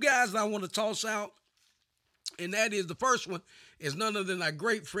 there's two guys that I want to toss out. And that is, the first one is none other than our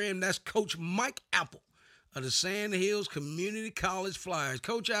great friend. That's Coach Mike Apple of the Sand Hills Community College Flyers.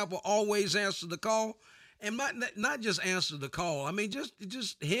 Coach Apple always answers the call, and not just answer the call. I mean, just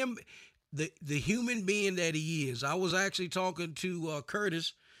him, the human being that he is. I was actually talking to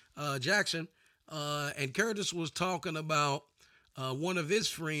Curtis Jackson, and Curtis was talking about one of his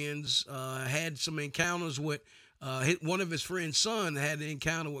friends had some encounters with. One of his friend's son had an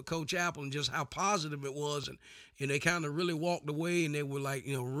encounter with Coach Apple, and just how positive it was, and they kind of really walked away, and they were like,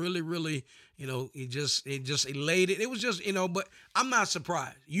 really, really, it just elated. It was just, but I'm not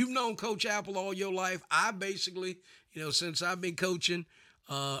surprised. You've known Coach Apple all your life. I basically, since I've been coaching,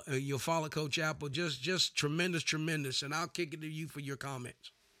 you'll follow Coach Apple. Just tremendous, and I'll kick it to you for your comments.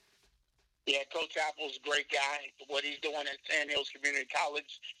 Yeah, Coach Apple's a great guy. What he's doing at Sand Hills Community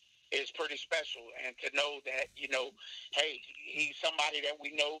College is pretty special, and to know that, hey, he's somebody that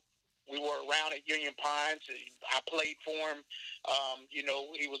we know. We were around at Union Pines. I played for him. He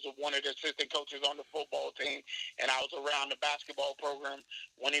was one of the assistant coaches on the football team, and I was around the basketball program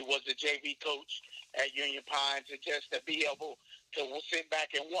when he was the JV coach at Union Pines. And just to be able to sit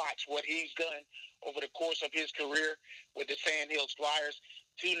back and watch what he's done over the course of his career with the Sand Hills Flyers,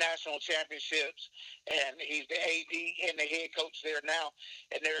 2 national championships, and he's the AD and the head coach there now,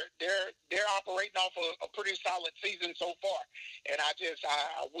 and they're operating off a pretty solid season so far. And I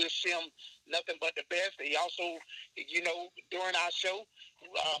wish him nothing but the best. He also, during our show,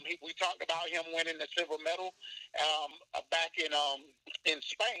 we talked about him winning the silver medal back in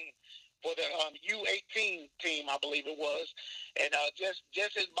Spain for the U18 team, I believe it was. And just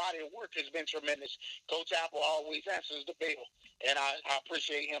his body of work has been tremendous. Coach Apple always answers the bell, and I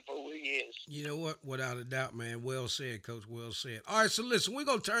appreciate him for who he is. You know what? Without a doubt, man. Well said, Coach. Well said. All right, so listen, we're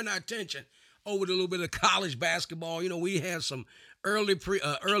going to turn our attention over to a little bit of college basketball. We had some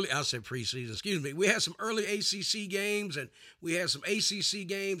preseason, excuse me. We had some early ACC games, and we had some ACC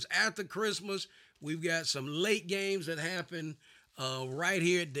games after Christmas. We've got some late games that happened right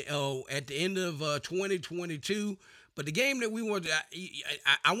here at the end of 2022. But the game that we want to,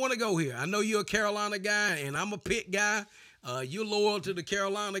 I want to go here. I know you're a Carolina guy, and I'm a Pitt guy. You're loyal to the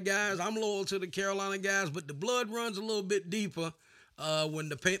Carolina guys. I'm loyal to the Carolina guys. But the blood runs a little bit deeper when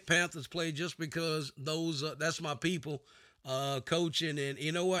the Panthers play, just because that's my people coaching. And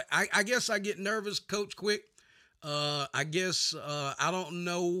you know what? I guess I get nervous, Coach Quick, I guess I don't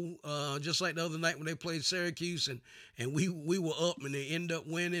know. Just like the other night when they played Syracuse and we were up and they ended up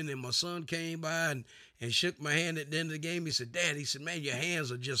winning, and my son came by and shook my hand at the end of the game. He said, "Dad," he said, "man, your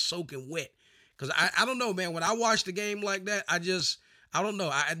hands are just soaking wet." Because I don't know, man. When I watched the game like that, I don't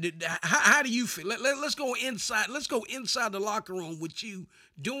know. How do you feel? Let's go inside. Let's go inside the locker room with you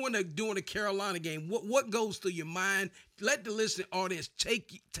during the Carolina game. What goes through your mind? Let the listening audience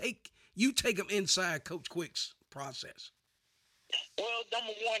take them inside Coach Quick's process. Well,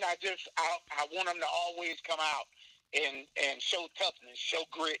 number one, I want them to always come out and show toughness, show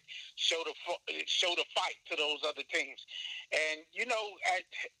grit, show the fight to those other teams. And at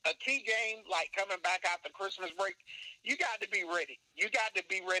a key game like coming back after Christmas break, you got to be ready. You got to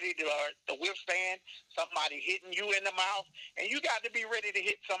be ready to withstand somebody hitting you in the mouth, and you got to be ready to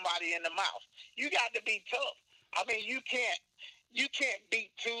hit somebody in the mouth. You got to be tough. I mean, you can't beat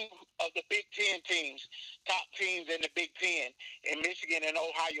two of the Big Ten teams, top teams in the Big Ten, in Michigan and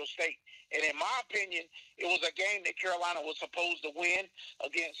Ohio State. And in my opinion, it was a game that Carolina was supposed to win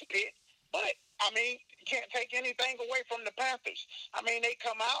against Pitt. But, I mean, you can't take anything away from the Panthers. I mean, they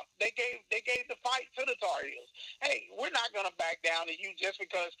come out, they gave the fight to the Tar Heels. Hey, we're not going to back down to you just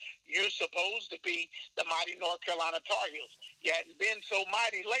because you're supposed to be the mighty North Carolina Tar Heels. You hadn't been so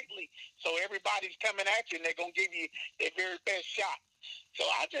mighty lately, so everybody's coming at you, and they're going to give you their very best shot. So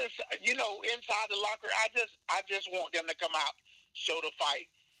I just, inside the locker, I just want them to come out, show the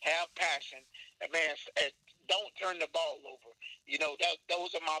fight, have passion, and, man, don't turn the ball over.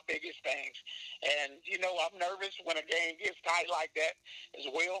 Those are my biggest things. And, I'm nervous when a game gets tight like that as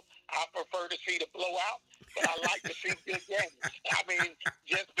well. I prefer to see the blowout, but I like to see good games. I mean,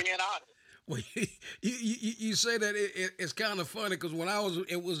 just being honest. Well, you say that it's kind of funny because when I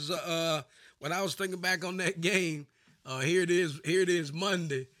was thinking back on that game, here it is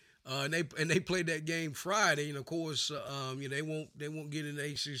Monday, and they played that game Friday, and of course, they won't get in the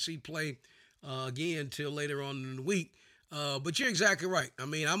ACC play again till later on in the week. But you're exactly right. I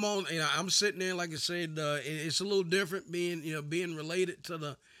mean, I'm sitting there, like I said, it's a little different being related to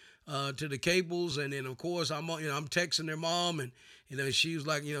the Capels, and then of course I'm texting their mom, and she was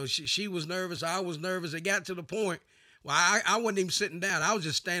like, she was nervous, I was nervous. It got to the point where I wasn't even sitting down. I was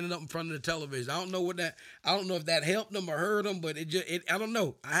just standing up in front of the television. I don't know if that helped them or hurt them, but I don't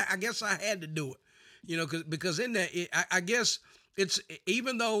know. I guess I had to do it, because in that, I guess it's,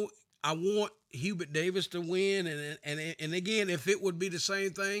 even though I want Hubert Davis to win, and again, if it would be the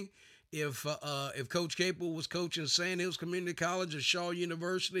same thing, if Coach Capel was coaching Sand Hills Community College or Shaw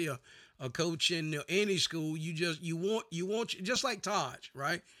University or coaching any school, you want just like Taj,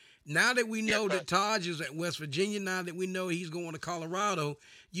 right? Now that we know that Taj is at West Virginia, now that we know he's going to Colorado,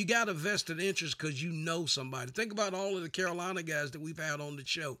 you got a vested interest because you know somebody. Think about all of the Carolina guys that we've had on the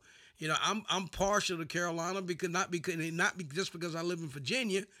show. I'm partial to Carolina not just because I live in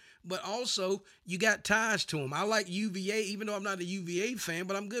Virginia, but also you got ties to them. I like UVA, even though I'm not a UVA fan,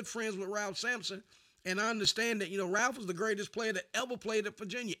 but I'm good friends with Ralph Sampson, and I understand that Ralph was the greatest player that ever played at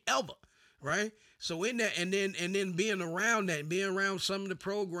Virginia, ever, right? So in that, and then being around that, being around some of the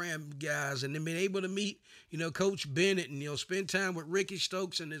program guys, and then being able to meet Coach Bennett, and spend time with Ricky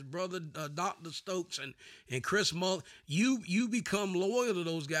Stokes and his brother Dr. Stokes and Chris Mull, you become loyal to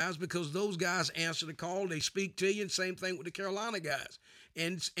those guys because those guys answer the call, they speak to you, and same thing with the Carolina guys.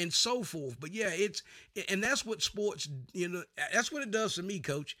 And so forth. But yeah, and that's what sports, that's what it does to me,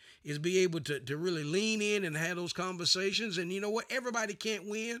 Coach, is be able to really lean in and have those conversations. And you know what? Everybody can't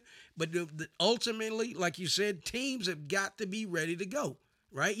win, but ultimately, like you said, teams have got to be ready to go,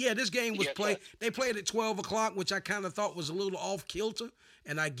 right? Yeah, this game was played. They played at 12 o'clock, which I kind of thought was a little off kilter,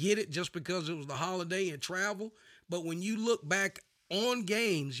 and I get it just because it was the holiday and travel. But when you look back on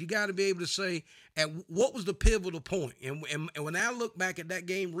games, you got to be able to say, what was the pivotal point? And when I look back at that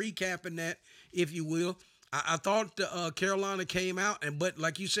game, recapping that, if you will, I thought Carolina came out, but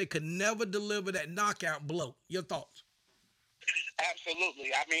like you said, could never deliver that knockout blow. Your thoughts?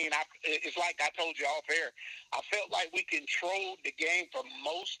 Absolutely. I mean, it's like I told you off air. I felt like we controlled the game for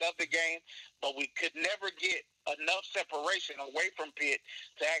most of the game, but we could never get enough separation away from Pitt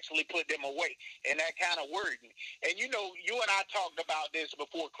to actually put them away. And that kind of worried me. And, you and I talked about this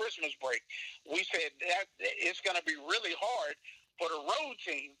before Christmas break. We said that it's going to be really hard for the road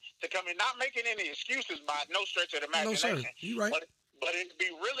team to come in, not making any excuses by no stretch of the imagination. No, sir. You're right. But it'd be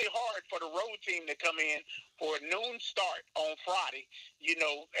really hard for the road team to come in for a noon start on Friday.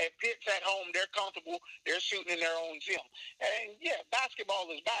 At Pitt's at home, they're comfortable. They're shooting in their own gym. And, yeah, basketball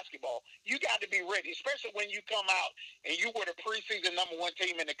is basketball. You got to be ready, especially when you come out and you were the preseason number one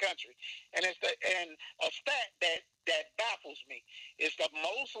team in the country. And a stat that baffles me is the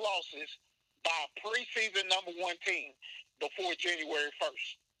most losses by a preseason number one team before January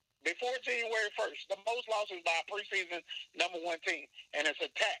 1st. Before January 1st, the most losses by a preseason number one team, and it's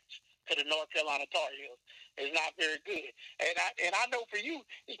attached to the North Carolina Tar Heels. It's not very good. And I know for you,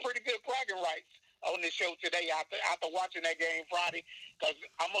 it's pretty good bragging rights on this show today after watching that game Friday, because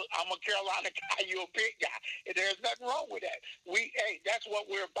I'm a Carolina guy, you're a Pitt guy. And there's nothing wrong with that. That's what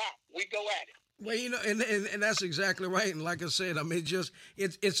we're about. We go at it. Well, and that's exactly right. And like I said, I mean,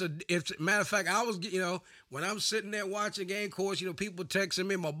 it's a matter of fact, I was, when I'm sitting there watching the game, of course, people texting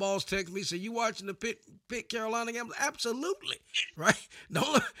me, my boss texting me, say, you watching the Pitt Carolina game? Absolutely. Right.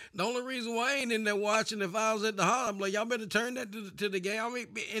 The only reason why I ain't in there watching, if I was at the hall, I'm like, y'all better turn that to the game. I mean,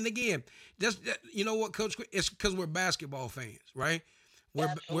 and again, you know what, Coach, it's because we're basketball fans, right?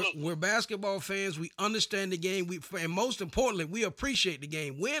 We're basketball fans. We understand the game. And most importantly, we appreciate the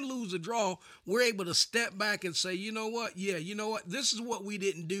game. Win, lose, or draw, we're able to step back and say, you know what? Yeah, you know what? This is what we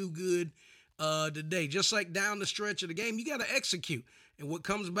didn't do good today. Just like down the stretch of the game, you got to execute. And what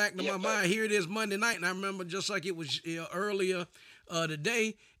comes back to my mind, here it is Monday night, and I remember just like it was earlier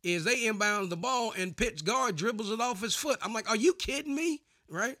today, is they inbound the ball and Pitt's guard dribbles it off his foot. I'm like, are you kidding me?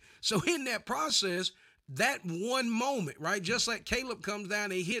 Right? So in that process, that one moment, right? Just like Caleb comes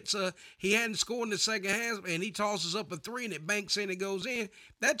down, he hadn't scored in the second half, and he tosses up a three, and it banks in and goes in.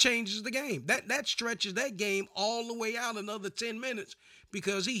 That changes the game. That stretches that game all the way out another 10 minutes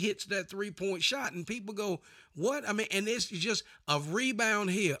because he hits that 3-point shot, and people go, what? I mean, and it's just a rebound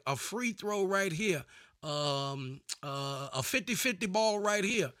here, a free throw right here, a 50-50 ball right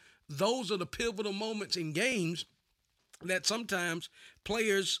here. Those are the pivotal moments in games that sometimes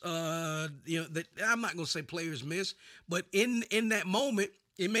players, that I'm not going to say players miss, but in that moment,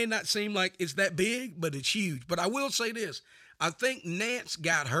 it may not seem like it's that big, but it's huge. But I will say this. I think Nance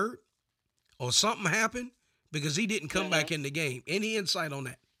got hurt or something happened because he didn't come back in the game. Any insight on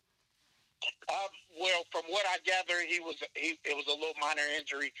that? Well, from what I gather, it was a little minor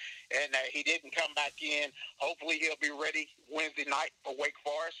injury, and he didn't come back in. Hopefully he'll be ready Wednesday night for Wake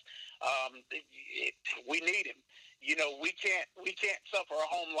Forest. We need him. We can't suffer a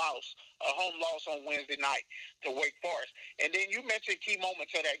home loss on Wednesday night to Wake Forest. And then you mentioned key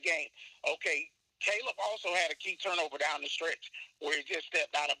moments of that game. Okay, Caleb also had a key turnover down the stretch where he just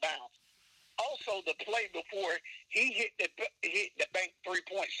stepped out of bounds. Also, the play before he hit the bank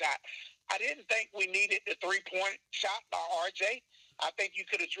 3-point shot. I didn't think we needed the 3-point shot by RJ. I think you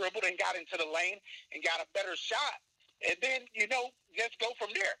could have dribbled and got into the lane and got a better shot. And then, just go from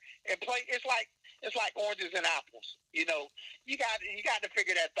there and play. It's like oranges and apples. You got to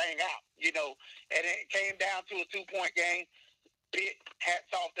figure that thing out, and it came down to a 2-point game. Pitt, hats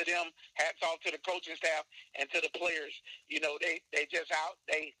off to them, hats off to the coaching staff and to the players. They just out.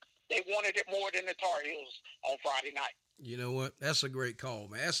 They wanted it more than the Tar Heels on Friday night. You know what? That's a great call,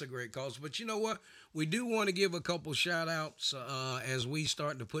 man. That's a great call. But you know what? We do want to give a couple shout-outs as we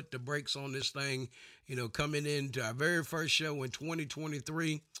start to put the brakes on this thing, coming into our very first show in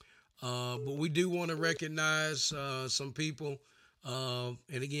 2023. But we do want to recognize some people, and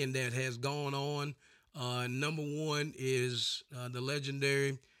again, that has gone on. Number one is the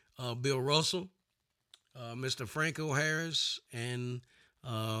legendary Bill Russell, Mr. Franco Harris, and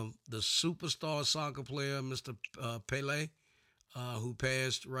the superstar soccer player, Mr. Pele, who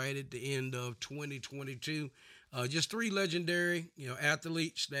passed right at the end of 2022. Just three legendary,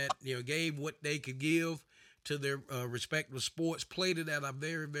 athletes that, gave what they could give to their respective sports, played it at a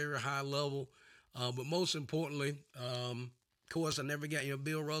very, very high level. But most importantly, of course, I never got,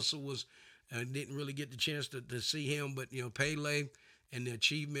 Bill Russell was, didn't really get the chance to see him, but, Pele and the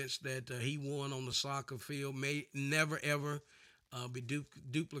achievements that he won on the soccer field may never, ever be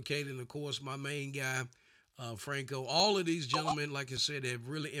duplicated. And, of course, my main guy, Franco. All of these gentlemen, like I said, have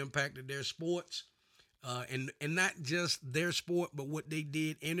really impacted their sports, and not just their sport, but what they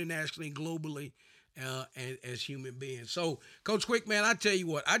did internationally, globally, and as human beings. So, Coach Quick, man, I tell you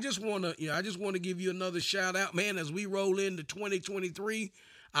what, I just want to give you another shout out, man, as we roll into 2023.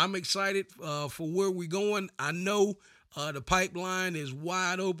 I'm excited for where we're going. I know the pipeline is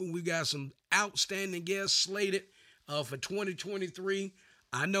wide open. We got some outstanding guests slated for 2023.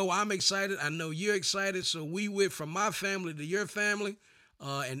 I know I'm excited. I know you're excited. So we went from my family to your family,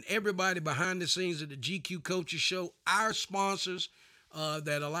 and everybody behind the scenes at the GQ Coaches Show, our sponsors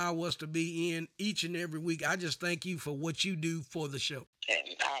that allow us to be in each and every week. I just thank you for what you do for the show.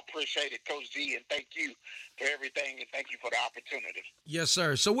 And I appreciate it, Coach G, and thank you for everything, and thank you for the opportunity. Yes,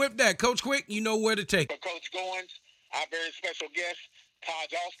 sir. So with that, Coach Quick, you know where to take it. For Coach Goins, our very special guest,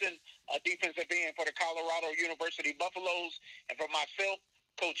 Taj Austin, a defensive end for the Colorado University Buffaloes, and for myself,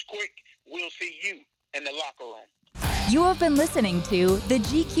 Coach Quick, we'll see you in the locker room. You have been listening to the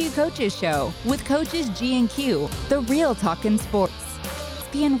GQ Coaches Show with Coaches G and Q, the real talk in sports.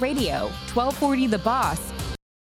 ESPN Radio, 1240 The Boss,